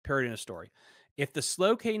quicker. Period in a story. If the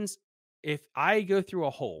slow cadence, if I go through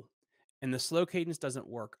a hole and the slow cadence doesn't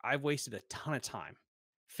work, I've wasted a ton of time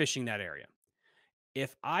fishing that area.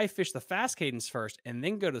 If I fish the fast cadence first and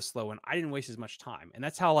then go to the slow one, I didn't waste as much time. And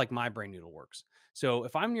that's how like my brain noodle works. So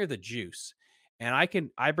if I'm near the juice and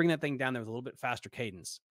I bring that thing down there with a little bit faster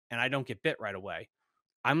cadence and I don't get bit right away,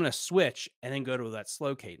 I'm going to switch and then go to that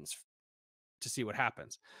slow cadence to see what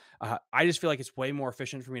happens. I just feel like it's way more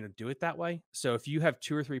efficient for me to do it that way. So if you have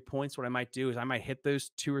 2 or 3 points, what I might do is I might hit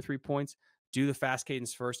those 2 or 3 points, do the fast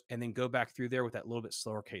cadence first, and then go back through there with that little bit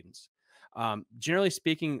slower cadence. Generally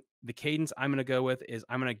speaking, the cadence I'm going to go with is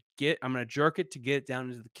I'm going to jerk it to get it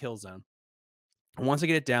down into the kill zone. And once I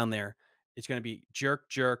get it down there, it's going to be jerk,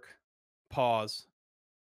 jerk, pause,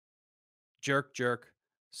 jerk, jerk,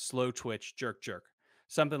 slow twitch, jerk, jerk,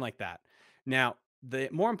 something like that. Now, the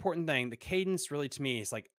more important thing, the cadence really to me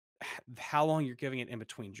is like how long you're giving it in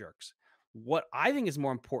between jerks. What I think is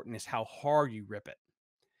more important is how hard you rip it.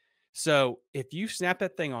 So if you snap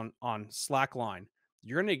that thing on slack line,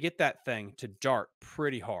 you're going to get that thing to dart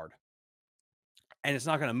pretty hard, and it's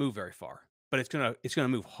not going to move very far, but it's going to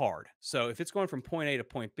move hard. So if it's going from point A to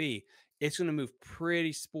point B, it's going to move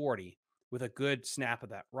pretty sporty with a good snap of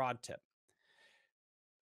that rod tip.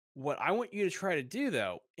 What I want you to try to do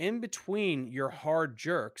though, in between your hard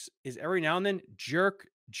jerks, is every now and then jerk,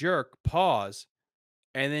 jerk, pause,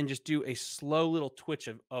 and then just do a slow little twitch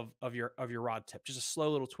of your rod tip, just a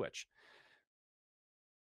slow little twitch.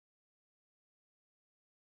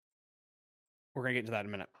 We're gonna get into that in a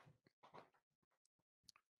minute.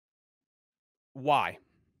 Why?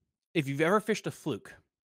 If you've ever fished a fluke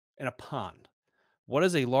in a pond, what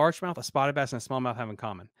does a largemouth, a spotted bass, and a smallmouth have in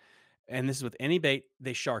common? And this is with any bait,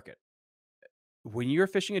 they shark it. When you're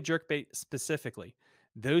fishing a jerk bait specifically,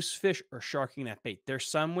 those fish are sharking that bait. They're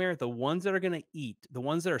somewhere. The ones that are going to eat, the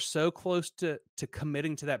ones that are so close to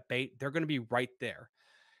committing to that bait, they're going to be right there.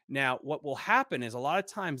 Now, what will happen is a lot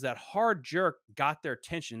of times that hard jerk got their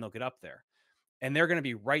attention. They'll get up there, and they're going to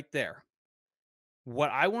be right there.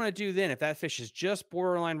 What I want to do then, if that fish is just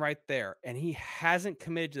borderline right there, and he hasn't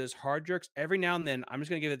committed to those hard jerks, every now and then I'm just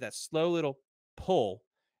going to give it that slow little pull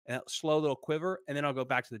and that slow little quiver, and then I'll go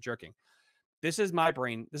back to the jerking. This is my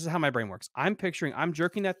brain. This is how my brain works. I'm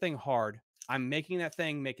jerking that thing hard. I'm making that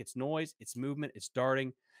thing make its noise, its movement, its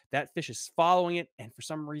darting. That fish is following it. And for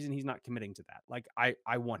some reason, he's not committing to that. Like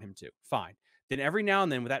I want him to. Fine. Then every now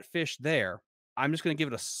and then with that fish there, I'm just going to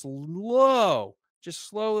give it a slow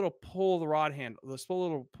little pull of the rod hand, the slow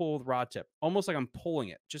little pull of the rod tip, almost like I'm pulling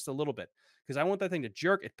it just a little bit because I want that thing to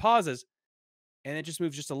jerk. It pauses and it just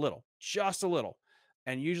moves just a little, just a little.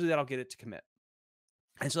 And usually that'll get it to commit.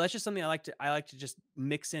 And so that's just something I like to just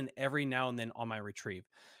mix in every now and then on my retrieve.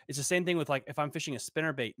 It's the same thing with like if I'm fishing a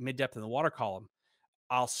spinner bait mid depth in the water column,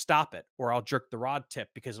 I'll stop it or I'll jerk the rod tip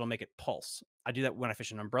because it'll make it pulse. I do that when I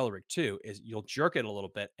fish an umbrella rig too. Is you'll jerk it a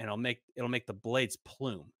little bit and it'll make the blades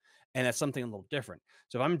plume, and that's something a little different.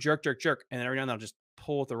 So if I'm jerk jerk jerk, and then every now and then I'll just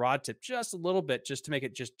pull with the rod tip just a little bit just to make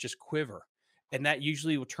it just quiver, and that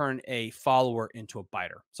usually will turn a follower into a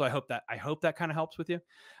biter. So I hope that kind of helps with you.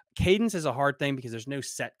 Cadence is a hard thing because there's no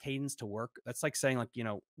set cadence to work. That's like saying like,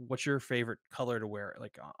 what's your favorite color to wear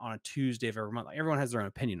like on a Tuesday of every month? Like everyone has their own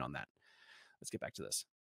opinion on that. Let's get back to this.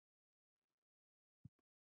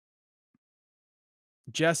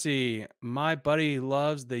 Jesse, my buddy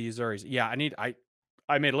loves the Uzuris. Yeah,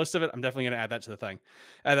 I made a list of it. I'm definitely going to add that to the thing.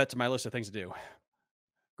 Add that to my list of things to do.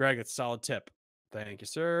 Greg, it's a solid tip. Thank you,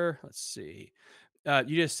 sir. Let's see.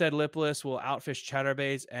 You just said lipless will outfish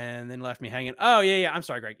chatterbaits and then left me hanging. Oh, yeah, yeah. I'm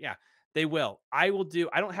sorry, Greg. Yeah, they will. I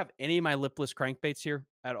don't have any of my lipless crankbaits here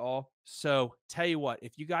at all. So tell you what,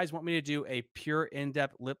 if you guys want me to do a pure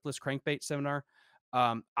in-depth lipless crankbait seminar,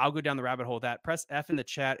 I'll go down the rabbit hole with that. Press F in the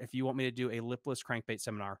chat if you want me to do a lipless crankbait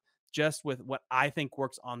seminar, just with what I think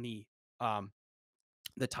works on the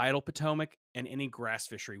tidal Potomac and any grass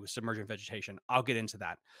fishery with submergent vegetation. I'll get into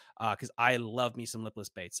that because I love me some lipless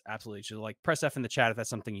baits. Absolutely. So like press F in the chat if that's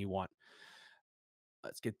something you want.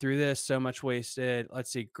 Let's get through this. So much wasted.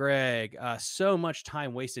 Let's see, Greg. So much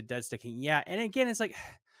time wasted dead sticking. Yeah. And again, it's like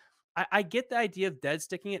I get the idea of dead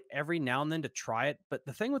sticking it every now and then to try it. But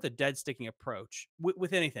the thing with a dead sticking approach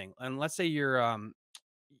with anything, and let's say you're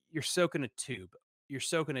soaking a tube, you're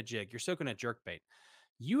soaking a jig, you're soaking a jerk bait,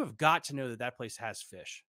 you have got to know that that place has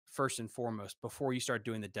fish first and foremost before you start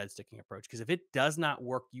doing the dead sticking approach. Because if it does not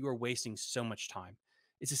work, you are wasting so much time.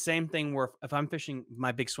 It's the same thing where if I'm fishing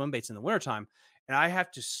my big swim baits in the wintertime and I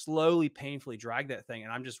have to slowly, painfully drag that thing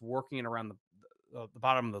and I'm just working it around the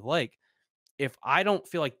bottom of the lake. If I don't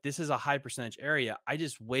feel like this is a high percentage area, I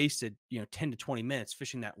just wasted, 10 to 20 minutes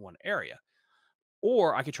fishing that one area.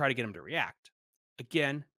 Or I could try to get them to react.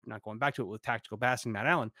 Again, not going back to it with Tactical Bassing, Matt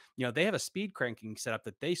Allen, they have a speed cranking setup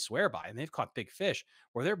that they swear by, and they've caught big fish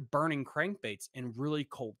where they're burning crankbaits in really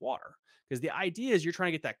cold water. Because the idea is you're trying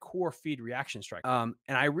to get that core feed reaction strike. And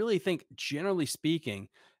I really think, generally speaking,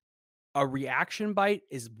 a reaction bite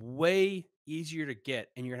is way easier to get,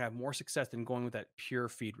 and you're gonna have more success than going with that pure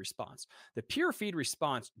feed response. The pure feed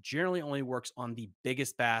response generally only works on the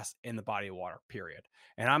biggest bass in the body of water, period.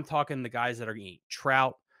 And I'm talking the guys that are gonna eat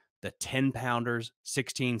trout, the 10 pounders,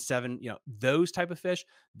 16, 7, those type of fish.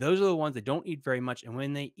 Those are the ones that don't eat very much. And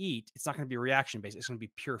when they eat, it's not going to be reaction based. It's going to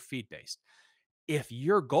be pure feed based. If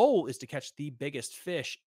your goal is to catch the biggest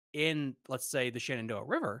fish in, let's say, the Shenandoah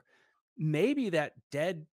River, maybe that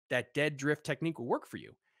dead drift technique will work for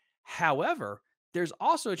you. However, there's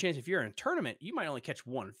also a chance if you're in a tournament, you might only catch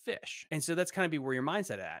one fish. And so that's kind of be where your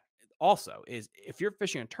mindset at. Also, is if you're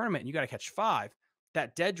fishing a tournament and you got to catch five,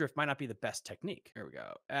 that dead drift might not be the best technique. Here we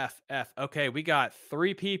go. F. Okay, we got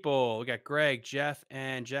three people. We got Greg, Jeff,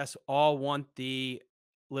 and Jess all want the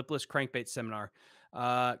lipless crankbait seminar.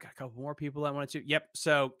 Got a couple more people that wanted to. Yep.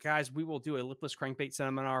 So, guys, we will do a lipless crankbait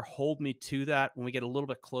seminar. Hold me to that. When we get a little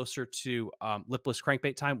bit closer to lipless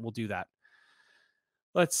crankbait time, we'll do that.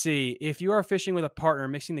 Let's see. If you are fishing with a partner,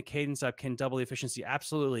 mixing the cadence up can double the efficiency.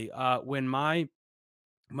 Absolutely. When my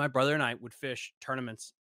brother and I would fish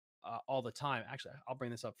tournaments all the time. Actually, I'll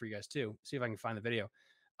bring this up for you guys too. See if I can find the video.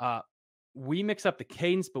 Uh, we mix up the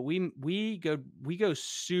cadence, but we go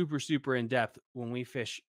super in depth when we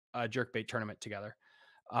fish a jerkbait tournament together.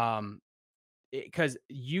 Because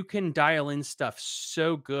you can dial in stuff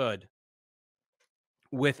so good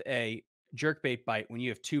with a jerkbait bite when you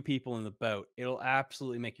have two people in the boat. It'll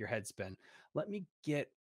absolutely make your head spin. Let me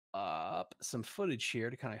get up some footage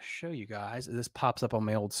here to kind of show you guys. This pops up on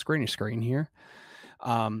my old screen here.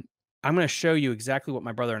 I'm going to show you exactly what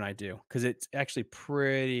my brother and I do because it's actually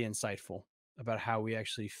pretty insightful about how we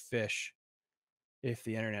actually fish if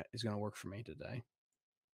the internet is going to work for me today.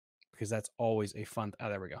 Because that's always a fun. Oh,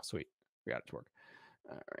 there we go. Sweet. We got it to work.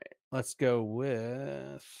 All right. Let's go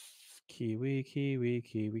with Kiwi.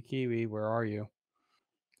 Where are you?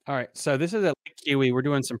 All right. So this is a Kiwi. We're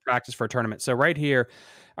doing some practice for a tournament. So right here,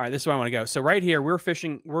 all right, this is where I want to go. So right here, we're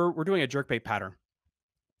fishing, we're doing a jerkbait pattern.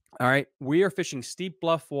 All right. We are fishing steep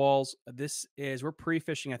bluff walls. We're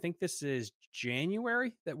pre-fishing. I think this is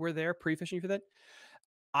January that we're there pre-fishing for that.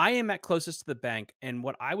 I am at closest to the bank, and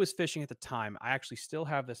what I was fishing at the time, I actually still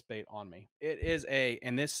have this bait on me. It is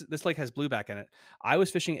and this lake has blueback in it. I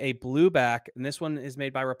was fishing a blueback, and this one is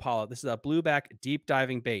made by Rapala. This is a blueback deep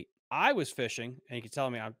diving bait. I was fishing, and you can tell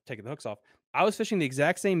me I'm taking the hooks off. I was fishing the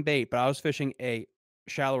exact same bait, but I was fishing a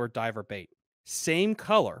shallower diver bait. Same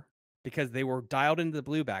color because they were dialed into the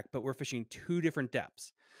blueback, but we're fishing two different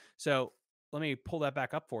depths. So let me pull that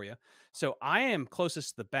back up for you. So I am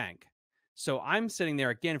closest to the bank. So I'm sitting there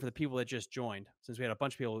again for the people that just joined, since we had a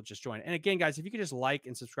bunch of people that just joined. And again, guys, if you could just like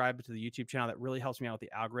and subscribe to the YouTube channel, that really helps me out with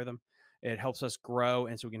the algorithm. It helps us grow,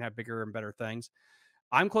 and so we can have bigger and better things.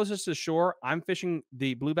 I'm closest to the shore. I'm fishing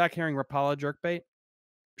the blueback herring Rapala jerkbait,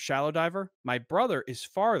 shallow diver. My brother is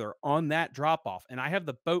farther on that drop off, and I have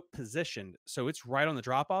the boat positioned so it's right on the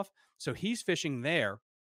drop off. So he's fishing there,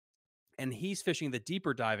 and he's fishing the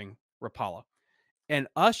deeper diving Rapala. And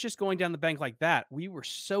us just going down the bank like that, we were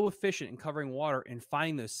so efficient in covering water and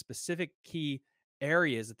finding those specific key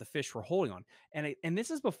areas that the fish were holding on. And this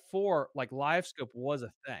is before like live scope was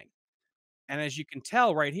a thing. And as you can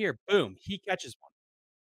tell right here, boom, he catches one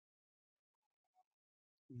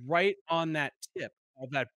right on that tip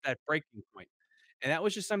of that breaking point. And that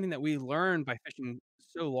was just something that we learned by fishing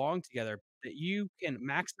so long together that you can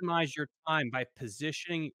maximize your time by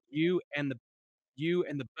positioning you and the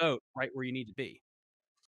boat right where you need to be.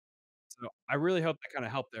 So I really hope that kinda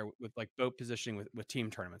helped there with, like, boat positioning with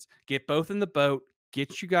team tournaments. Get both in the boat,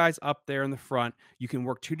 get you guys up there in the front. You can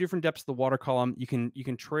work 2 different depths of the water column. You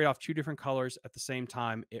can trade off 2 different colors at the same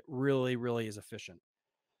time. It really is efficient.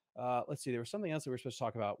 Let's see, there was something else that we were supposed to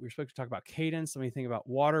talk about. We were supposed to talk about cadence. Let me think about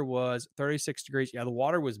water was 36 degrees. Yeah, the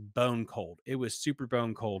water was bone cold. It was super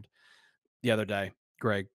bone cold the other day,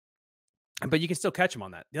 Greg. But you can still catch them on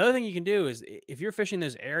that. The other thing you can do is if you're fishing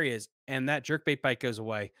those areas and that jerkbait bite goes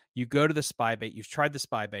away, you go to the spy bait. You've tried the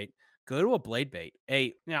spy bait. Go to a blade bait.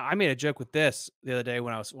 Now I made a joke with this the other day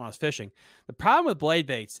when I was fishing. The problem with blade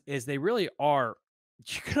baits is they really are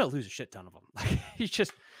you're gonna lose a shit ton of them. Like you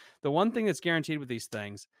just the one thing that's guaranteed with these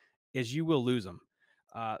things is you will lose them.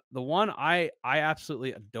 The one I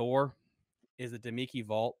absolutely adore is the Demiki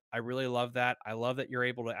Vault. I really love that. I love that you're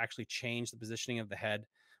able to actually change the positioning of the head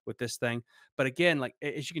with this thing. But again, like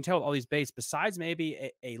as you can tell with all these baits, besides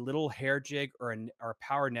maybe a little hair jig or a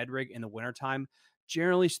power Ned rig in the wintertime,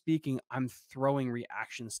 generally speaking, I'm throwing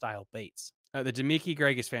reaction style baits. The Demiki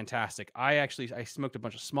Greg is fantastic. I smoked a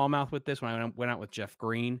bunch of smallmouth with this when I went out with Jeff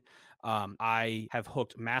Green. I have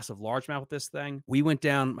hooked massive largemouth with this thing.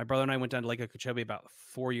 My brother and I went down to Lake Okeechobee about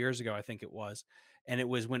 4 years ago, I think it was. And it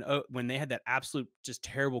was when they had that absolute just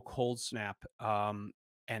terrible cold snap,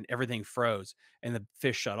 and everything froze and the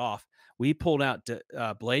fish shut off. We pulled out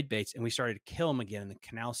blade baits and we started to kill them again in the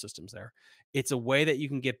canal systems there. It's a way that you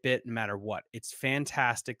can get bit no matter what. It's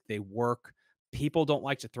fantastic. They work. People don't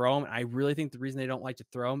like to throw them. I really think the reason they don't like to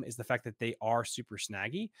throw them is the fact that they are super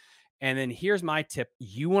snaggy. And then here's my tip: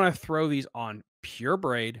 you want to throw these on pure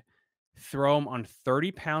braid, throw them on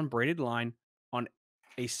 30-pound braided line on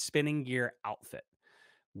a spinning gear outfit.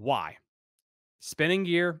 Why? Spinning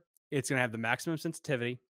gear, it's going to have the maximum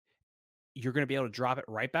sensitivity. You're going to be able to drop it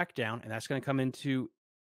right back down, and that's going to come into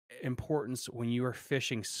importance when you are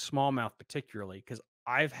fishing smallmouth, particularly because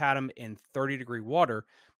I've had them in 30-degree water.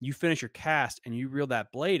 You finish your cast and you reel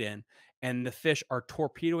that blade in, and the fish are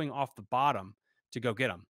torpedoing off the bottom to go get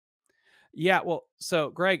them. Yeah, well, so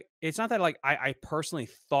Greg, it's not that like I personally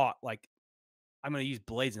thought like I'm going to use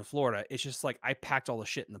blades in Florida. It's just like I packed all the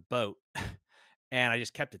shit in the boat and I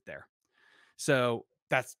just kept it there. So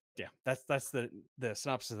that's yeah, that's the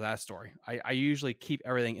synopsis of that story. I usually keep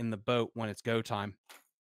everything in the boat when it's go time,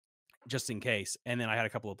 just in case. And then I had a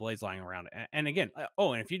couple of blades lying around. And again,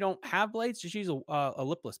 oh, and if you don't have blades, just use a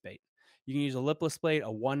lipless bait. You can use a lipless blade,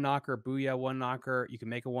 a one knocker, booyah one knocker. You can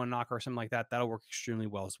make a one knocker or something like that. That'll work extremely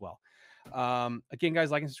well as well. Again,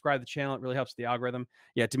 guys, like and subscribe to the channel. It really helps the algorithm.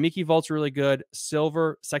 Yeah, Damiki Volt's really good.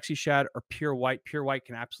 Silver, Sexy Shad, or Pure White. Pure White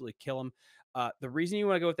can absolutely kill them. The reason you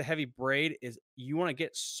want to go with the heavy braid is you want to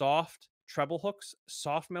get soft treble hooks,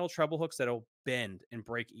 soft metal treble hooks that'll bend and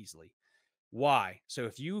break easily. Why? So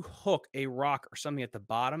if you hook a rock or something at the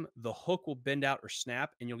bottom, the hook will bend out or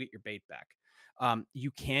snap and you'll get your bait back.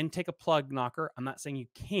 You can take a plug knocker. I'm not saying you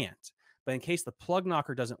can't, but in case the plug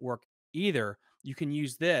knocker doesn't work either, you can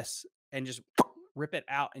use this and just rip it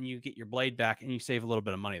out and you get your blade back and you save a little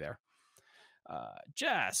bit of money there.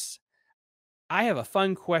 Jess, I have a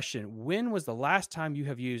fun question. When was the last time you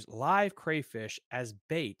have used live crayfish as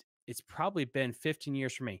bait? It's probably been 15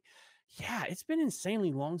 years for me. Yeah, it's been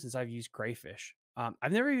insanely long since I've used crayfish.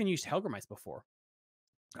 I've never even used hellgrammites before.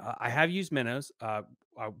 I have used minnows.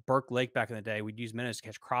 Burke Lake back in the day, we'd use minnows to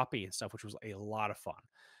catch crappie and stuff, which was a lot of fun.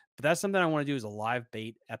 But that's something I want to do as a live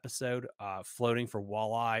bait episode, floating for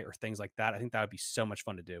walleye or things like that. I think that would be so much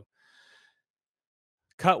fun to do.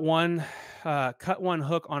 Cut one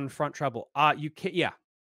hook on front treble. You can, yeah,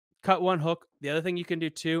 cut one hook. The other thing you can do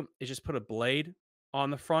too is just put a blade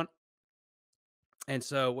on the front. And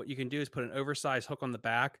so what you can do is put an oversized hook on the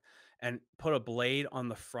back and put a blade on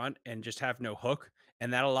the front and just have no hook.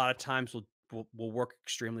 And that a lot of times will work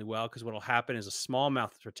extremely well, because what will happen is a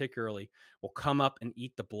smallmouth particularly will come up and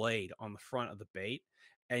eat the blade on the front of the bait,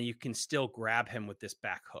 and you can still grab him with this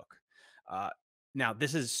back hook. Now,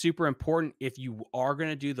 this is super important if you are going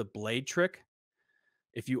to do the blade trick.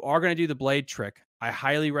 If you are going to do the blade trick, I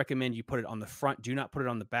highly recommend you put it on the front. Do not put it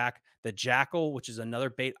on the back. The jackal, which is another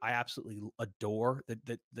bait I absolutely adore.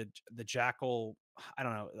 The jackal, I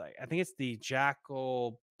don't know. I think it's the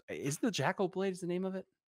jackal. Is the jackal blade is the name of it?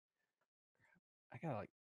 I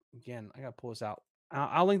gotta pull this out.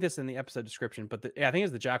 I'll link this in the episode description. But yeah, I think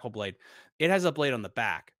it's the jackal blade. It has a blade on the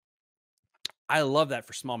back. I love that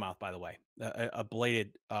for smallmouth, by the way. A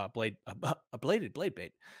bladed blade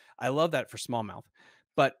bait. I love that for smallmouth.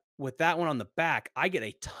 But with that one on the back, I get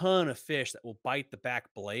a ton of fish that will bite the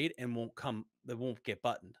back blade and won't get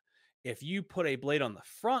buttoned. If you put a blade on the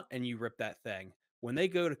front and you rip that thing, when they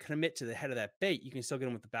go to commit to the head of that bait, you can still get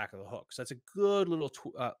them with the back of the hook. So that's a good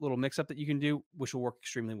little mix up that you can do, which will work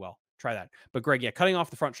extremely well. Try that. But Greg, yeah, cutting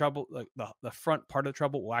off the front treble, the front part of the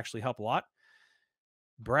treble will actually help a lot.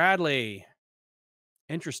 Bradley,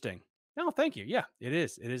 interesting. No, thank you. Yeah, it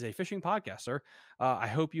is. It is a fishing podcast, sir. I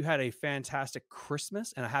hope you had a fantastic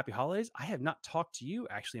Christmas and a happy holidays. I have not talked to you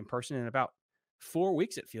actually in person in about 4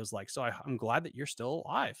 weeks, it feels like. So I'm glad that you're still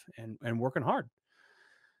alive and working hard.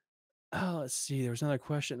 Let's see. There was another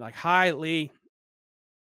question like, hi, Lee.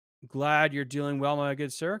 Glad you're doing well, my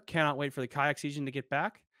good sir. Cannot wait for the kayak season to get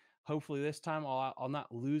back. Hopefully this time I'll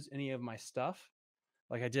not lose any of my stuff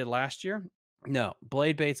like I did last year. No,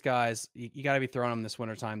 blade baits, guys, you got to be throwing them this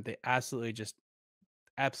wintertime. They absolutely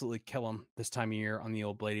kill them this time of year on the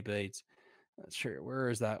old bladed blades. Sure, where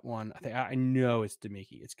is that one? I know it's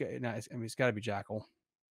Damiki. It's good. No, it's got to be Jackal.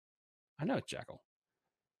 I know it's Jackal.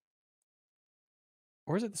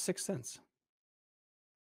 Or is it the Sixth Sense?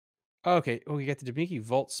 Okay. Oh, you got the Damiki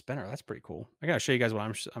Volt Spinner. That's pretty cool. I gotta show you guys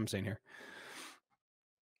what I'm saying here.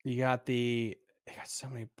 You got they got so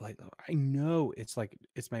many blades. I know it's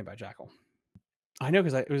made by Jackal. I know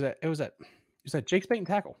because it was at Jake's Bait and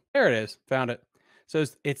Tackle. There it is. Found it. So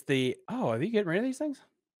it's the, oh, are you getting rid of these things?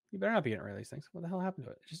 You better not be getting rid of these things. What the hell happened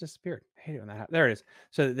to it? It just disappeared. I hate it when that happens. There it is.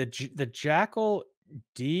 So the Jackal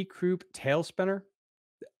D Croup tail spinner.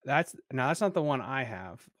 That's not the one I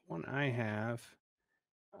have. The one I have,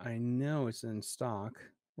 I know it's in stock.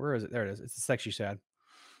 Where is it? There it is. It's the sexy sad.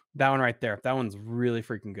 That one right there. That one's really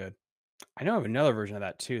freaking good. I know I have another version of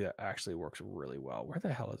that too that actually works really well. Where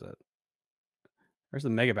the hell is it? There's the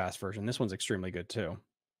Megabass version. This one's extremely good too.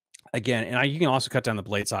 Again, and you can also cut down the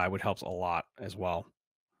blade size, which helps a lot as well.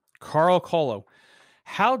 Carl Colo,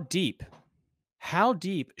 how deep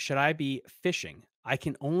should I be fishing? I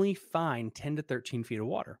can only find 10 to 13 feet of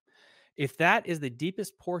water. If that is the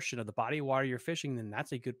deepest portion of the body of water you're fishing, then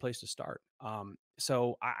that's a good place to start.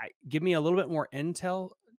 So give me a little bit more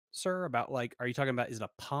intel, sir, about like, are you talking about, is it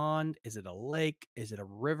a pond? Is it a lake? Is it a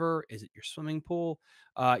river? Is it your swimming pool?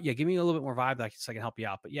 Yeah, give me a little bit more vibe so I can help you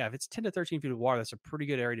out. But yeah, if it's 10 to 13 feet of water, that's a pretty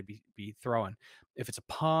good area to be throwing. If it's a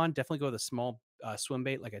pond, definitely go with a small swim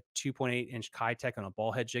bait, like a 2.8-inch Kitech on a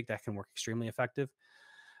ball head jig. That can work extremely effective.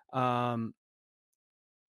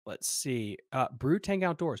 Let's see. Brew Tank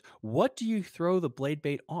Outdoors. What do you throw the blade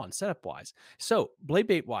bait on setup wise? So, blade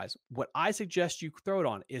bait wise, what I suggest you throw it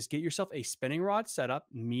on is get yourself a spinning rod setup,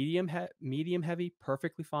 medium heavy,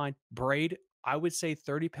 perfectly fine. Braid, I would say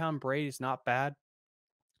 30-pound braid is not bad.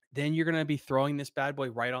 Then you're going to be throwing this bad boy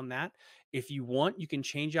right on that. If you want, you can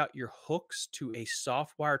change out your hooks to a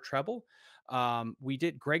soft wire treble.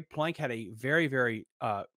 Greg Plank had a very, very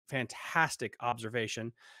fantastic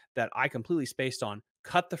observation that I completely spaced on.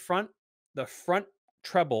 Cut the front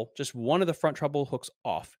treble, just one of the front treble hooks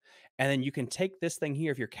off. And then you can take this thing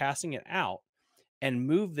here, if you're casting it out, and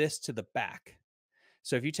move this to the back.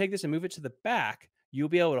 So if you take this and move it to the back, you'll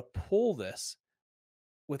be able to pull this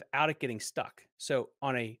without it getting stuck. So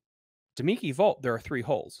on a Demiki Vault, there are 3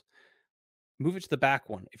 holes. Move it to the back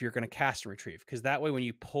one if you're going to cast and retrieve, because that way when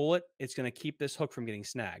you pull it, it's going to keep this hook from getting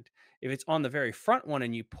snagged. If it's on the very front one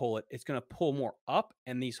and you pull it, it's going to pull more up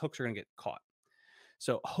and these hooks are going to get caught.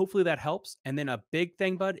 So hopefully that helps. And then a big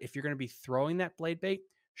thing, bud, if you're going to be throwing that blade bait,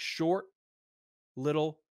 short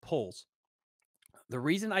little pulls. The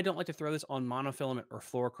reason I don't like to throw this on monofilament or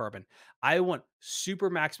fluorocarbon, I want super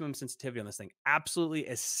maximum sensitivity on this thing, absolutely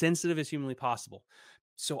as sensitive as humanly possible.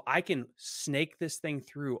 So I can snake this thing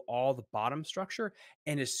through all the bottom structure.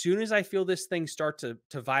 And as soon as I feel this thing start to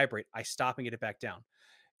vibrate, I stop and get it back down.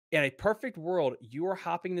 In a perfect world, you are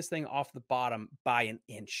hopping this thing off the bottom by 1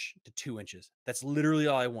 inch to 2 inches. That's literally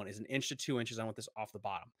all I want is 1 inch to 2 inches. I want this off the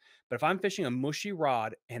bottom. But if I'm fishing a mushy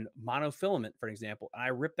rod and monofilament, for example, and I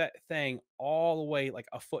rip that thing all the way like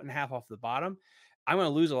 1.5 feet off the bottom, I'm going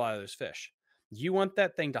to lose a lot of those fish. You want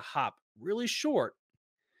that thing to hop really short.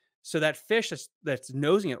 So that fish that's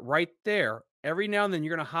nosing it right there, every now and then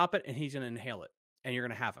you're going to hop it and he's going to inhale it and you're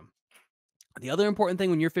going to have him. The other important thing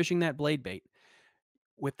when you're fishing that blade bait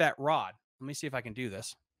with that rod, let me see if I can do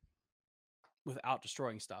this without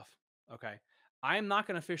destroying stuff. Okay. I am not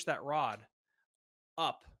going to fish that rod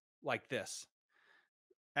up like this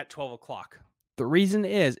at 12 o'clock. The reason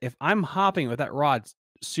is if I'm hopping with that rod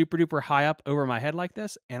super duper high up over my head like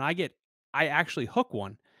this, and I actually hook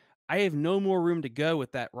one, I have no more room to go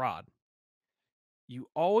with that rod. You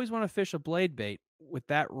always want to fish a blade bait with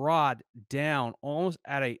that rod down almost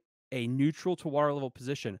at a neutral to water level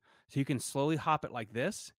position so you can slowly hop it like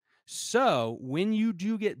this. So when you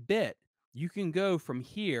do get bit, you can go from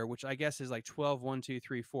here, which I guess is like 12, 1, 2,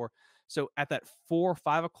 3, 4. So at that 4,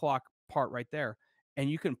 5 o'clock part right there, and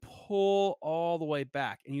you can pull all the way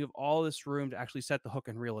back and you have all this room to actually set the hook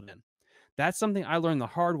and reel it in. That's something I learned the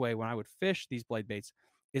hard way when I would fish these blade baits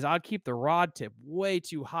is I'd keep the rod tip way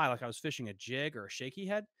too high, like I was fishing a jig or a shaky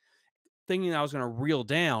head, thinking I was going to reel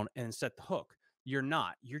down and set the hook. You're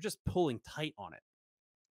not. You're just pulling tight on it.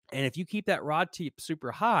 And if you keep that rod tip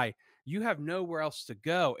super high, you have nowhere else to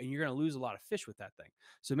go and you're going to lose a lot of fish with that thing.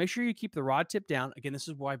 So make sure you keep the rod tip down. Again, this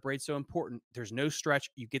is why braid's so important. There's no stretch.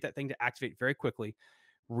 You get that thing to activate very quickly.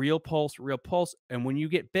 Real pulse. And when you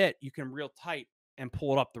get bit, you can reel tight and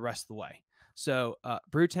pull it up the rest of the way. So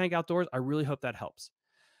Brew Tank Outdoors, I really hope that helps.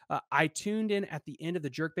 I tuned in at the end of the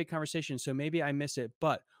jerkbait conversation, so maybe I missed it,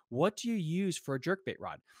 but what do you use for a jerkbait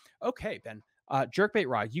rod? Okay, Ben, jerkbait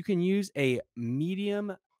rod, you can use a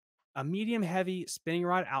medium heavy spinning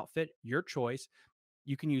rod outfit, your choice.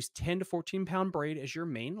 You can use 10 to 14 pound braid as your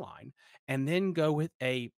main line, and then go with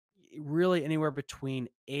a really anywhere between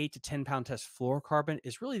 8 to 10 pound test fluorocarbon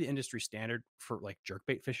is really the industry standard for like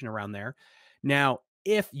jerkbait fishing around there. Now,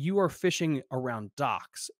 if you are fishing around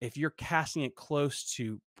docks, if you're casting it close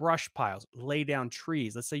to brush piles, lay down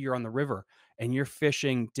trees, let's say you're on the river and you're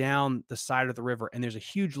fishing down the side of the river and there's a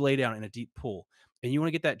huge laydown in a deep pool and you want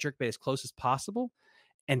to get that jerkbait as close as possible,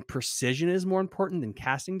 and precision is more important than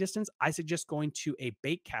casting distance, I suggest going to a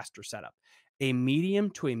bait caster setup, a medium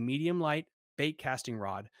to a medium light bait casting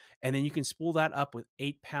rod, and then you can spool that up with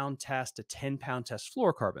 8-pound test to 10-pound test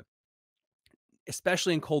fluorocarbon,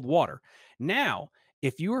 especially in cold water. Now,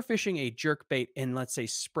 if you are fishing a jerk bait in, let's say,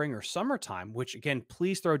 spring or summertime, which again,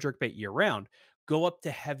 please throw jerk bait year round, go up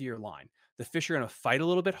to heavier line. The fish are going to fight a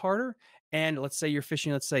little bit harder. And let's say you're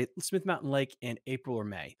fishing, let's say Smith Mountain Lake in April or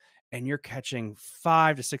May, and you're catching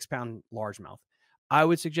 5 to 6 pound largemouth. I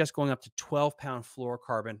would suggest going up to 12-pound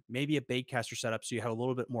fluorocarbon, maybe a bait caster setup so you have a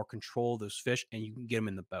little bit more control of those fish and you can get them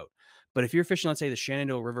in the boat. But if you're fishing, let's say the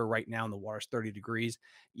Shenandoah River right now and the water's 30 degrees,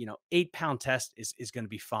 8-pound test is going to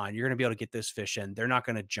be fine. You're going to be able to get those fish in. They're not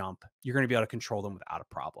going to jump. You're going to be able to control them without a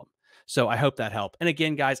problem. So I hope that helped. And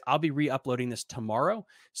again, guys, I'll be re-uploading this tomorrow.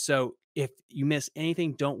 So if you miss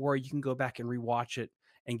anything, don't worry. You can go back and rewatch it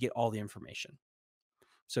and get all the information.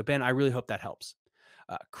 So Ben, I really hope that helps.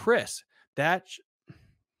 Chris,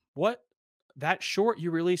 what that short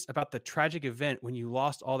you released about the tragic event when you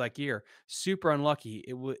lost all that gear, super unlucky.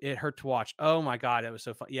 It hurt to watch. Oh my god, it was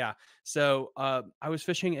so fun. Yeah. So I was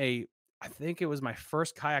fishing I think it was my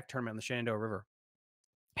first kayak tournament on the Shenandoah River,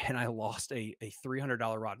 and I lost a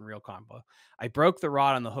 $300 rod and reel combo. I broke the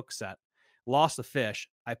rod on the hook set, lost the fish.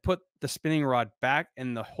 I put the spinning rod back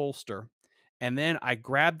in the holster, and then I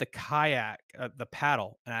grabbed the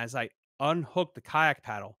paddle, and as I unhooked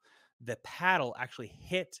the paddle actually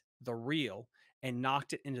hit the reel and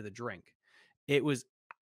knocked it into the drink. It was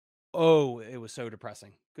it was so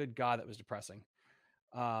depressing. Good God, that was depressing.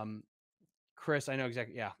 Um, Chris, I know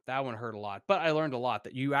exactly. Yeah, that one hurt a lot, but I learned a lot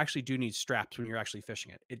that you actually do need straps when you're actually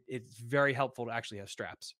fishing it. It's very helpful to actually have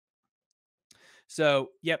straps. So,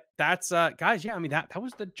 yep, that's guys. Yeah, I mean that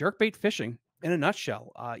was the jerkbait fishing in a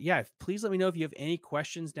nutshell. Yeah, please let me know if you have any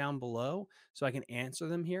questions down below so I can answer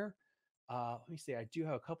them here. Let me see. I do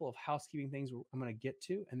have a couple of housekeeping things I'm going to get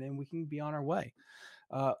to, and then we can be on our way.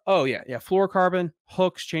 Oh yeah, fluorocarbon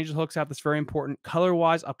hooks, change the hooks out. That's very important. Color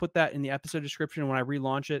wise, I'll put that in the episode description when I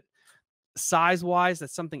relaunch it. Size wise,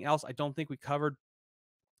 that's something else I don't think we covered.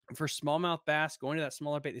 For smallmouth bass, going to that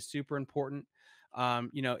smaller bait is super important.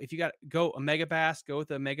 If you got go a mega bass, go with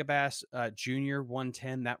the mega bass junior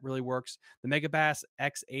 110. That really works. The mega bass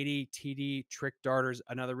X80 TD trick darters,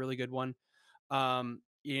 another really good one.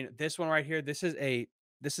 This one right here, this is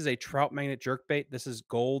a trout magnet jerk bait. This is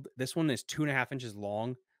gold. This one is 2.5 inches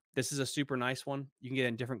long. This is a super nice one. You can get it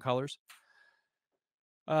in different colors.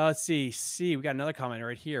 Let's see. We got another comment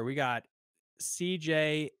right here. We got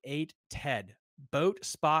CJ8 Ted. Boat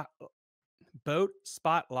spot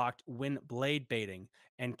locked when blade baiting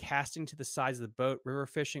and casting to the sides of the boat, river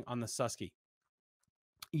fishing on the Susky.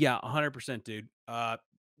 Yeah, 100%, dude.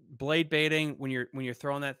 Blade baiting when you're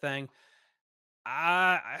throwing that thing,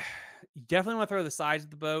 you definitely want to throw the sides of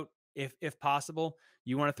the boat if possible.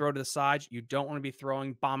 You want to throw to the sides. You don't want to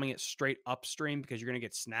be bombing it straight upstream because you're going to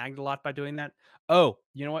get snagged a lot by doing that. Oh,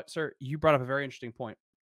 you know what, sir? You brought up a very interesting point.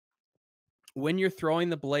 When you're throwing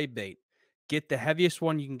the blade bait, get the heaviest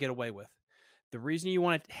one you can get away with. The reason you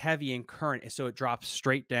want it heavy and current is so it drops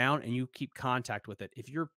straight down and you keep contact with it. If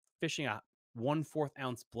you're fishing a 1/4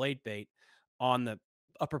 ounce blade bait on the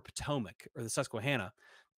upper Potomac or the Susquehanna,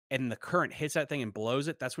 and the current hits that thing and blows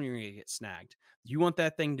it, that's when you're going to get snagged. You want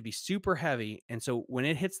that thing to be super heavy. And so when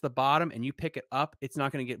it hits the bottom and you pick it up, it's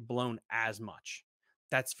not going to get blown as much.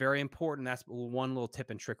 That's very important. That's one little tip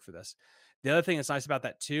and trick for this. The other thing that's nice about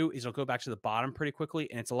that too is it'll go back to the bottom pretty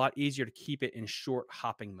quickly, and it's a lot easier to keep it in short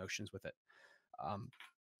hopping motions with it.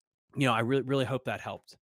 I really, really hope that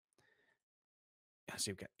helped. Let's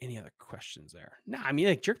see if we've got any other questions there. No, I mean,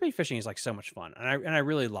 like jerkbait fishing is like so much fun, and I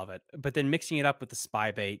really love it. But then mixing it up with the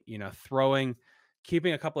spy bait,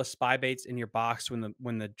 keeping a couple of spy baits in your box when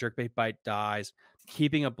the jerkbait bite dies,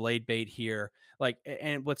 keeping a blade bait here.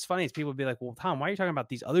 And what's funny is people would be like, "Well, Tom, why are you talking about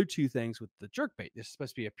these other two things with the jerkbait? This is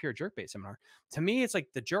supposed to be a pure jerkbait seminar." To me, it's like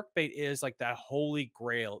the jerkbait is like that holy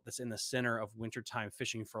grail that's in the center of wintertime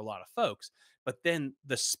fishing for a lot of folks. But then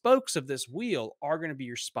the spokes of this wheel are going to be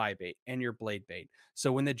your spy bait and your blade bait.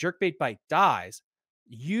 So when the jerkbait bite dies,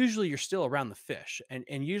 usually you're still around the fish, and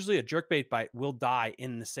usually a jerkbait bite will die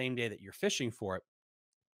in the same day that you're fishing for it.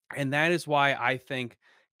 And that is why I think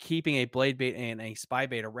keeping a blade bait and a spy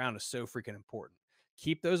bait around is so freaking important.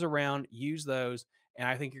 Keep those around, use those, and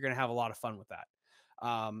I think you're going to have a lot of fun with that.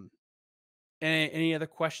 Any other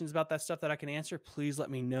questions about that stuff that I can answer, please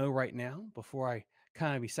let me know right now before I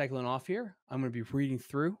kind of be cycling off here. I'm going to be reading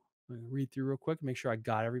through. I'm going to read through real quick, make sure I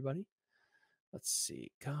got everybody. Let's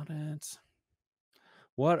see. Got it.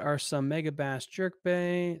 What are some mega bass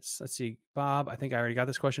jerkbaits? Let's see, Bob. I think I already got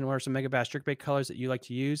this question. What are some mega bass jerkbait colors that you like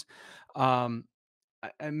to use?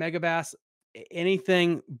 a mega bass,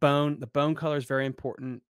 anything bone, the bone color is very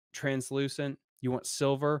important. Translucent, you want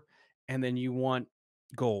silver, and then you want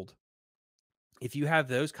gold. If you have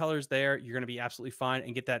those colors there, you're going to be absolutely fine,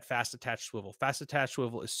 and get that fast attached swivel. Fast attached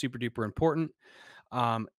swivel is super duper important.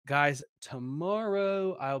 Guys,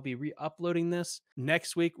 tomorrow I'll be re-uploading this.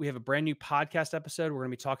 Next week, we have a brand new podcast episode. We're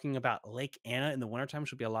going to be talking about Lake Anna in the wintertime,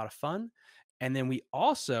 which will be a lot of fun. And then we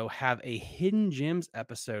also have a hidden gems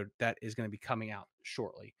episode that is going to be coming out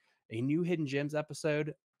shortly. A new hidden gems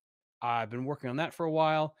episode. I've been working on that for a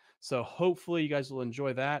while. So hopefully you guys will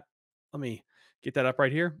enjoy that. Let me get that up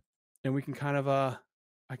right here, and we can kind of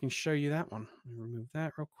I can show you that one. Let me remove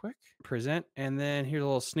that real quick. Present, and then here's a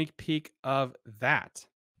little sneak peek of that.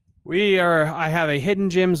 I have a hidden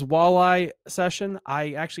gems walleye session.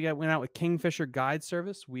 I actually went out with Kingfisher Guide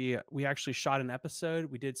Service. We actually shot an episode.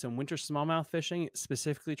 We did some winter smallmouth fishing,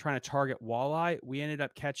 specifically trying to target walleye. We ended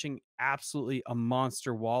up catching absolutely a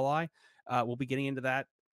monster walleye. We'll be getting into that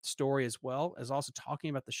story as well as also talking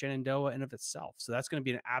about the Shenandoah in of itself. So that's going to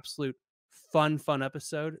be an absolute fun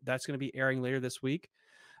episode. That's going to be airing later this week.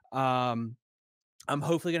 I'm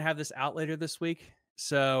hopefully going to have this out later this week.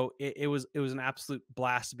 So it was an absolute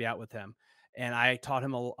blast to be out with him. And I taught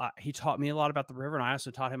him he taught me a lot about the river, and I also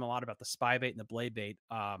taught him a lot about the spy bait and the blade bait.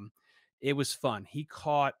 It was fun. He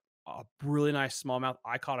caught a really nice smallmouth.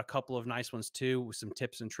 I caught a couple of nice ones too, with some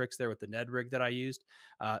tips and tricks there with the Ned rig that I used.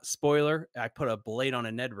 Spoiler, I put a blade on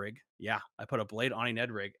a Ned rig. Yeah, I put a blade on a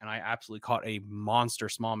Ned rig, and I absolutely caught a monster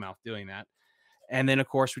smallmouth doing that. And then, of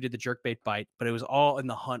course, we did the jerkbait bite, but it was all in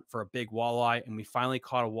the hunt for a big walleye, and we finally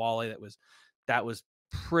caught a walleye that was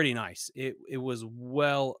pretty nice. It was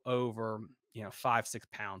well over 5-6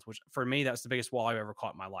 pounds, which for me, that's the biggest walleye I've ever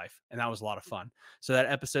caught in my life, and that was a lot of fun. So that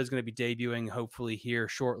episode is going to be debuting hopefully here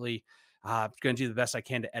shortly. I'm going to do the best I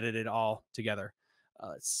can to edit it all together.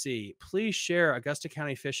 Let's see. Please share Augusta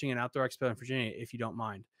County Fishing and Outdoor Expo in Virginia if you don't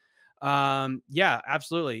mind. Yeah,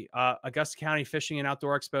 absolutely. Augusta County Fishing and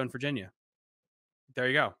Outdoor Expo in Virginia. There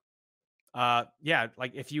you go. Yeah,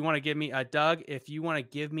 like if you want to give me Doug, if you want to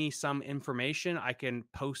give me some information, I can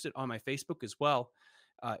post it on my Facebook as well,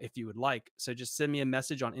 if you would like. So just send me a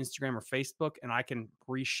message on Instagram or Facebook, and I can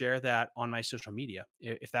reshare that on my social media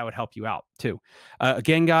if that would help you out too.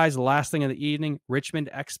 Again, guys, the last thing of the evening, Richmond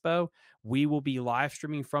Expo. We will be live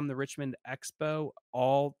streaming from the Richmond Expo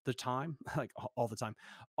all the time, like all the time.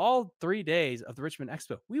 All 3 days of the Richmond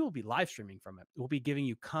Expo, we will be live streaming from it. We'll be giving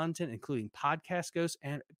you content, including podcast guests,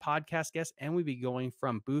 and we'll be going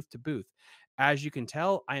from booth to booth. As you can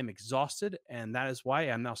tell, I am exhausted, and that is why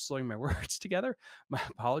I'm now slurring my words together. My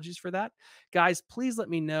apologies for that. Guys, please let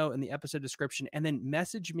me know in the episode description, and then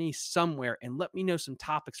message me somewhere and let me know some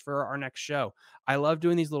topics for our next show. I love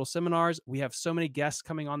doing these little seminars. We have so many guests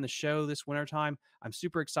coming on the show this wintertime. I'm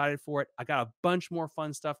super excited for it. I got a bunch more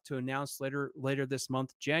fun stuff to announce later this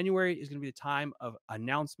month. January is going to be the time of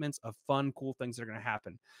announcements of fun, cool things that are going to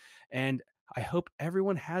happen. And I hope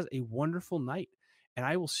everyone has a wonderful night. And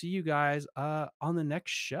I will see you guys on the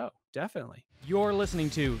next show. Definitely. You're listening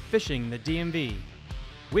to Fishing the DMV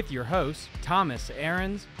with your hosts, Thomas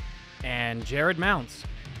Ahrens and Jared Mounts.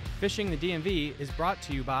 Fishing the DMV is brought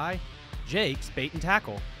to you by Jake's Bait and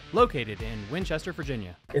Tackle, located in Winchester,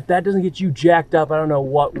 Virginia. If that doesn't get you jacked up, I don't know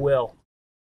what will.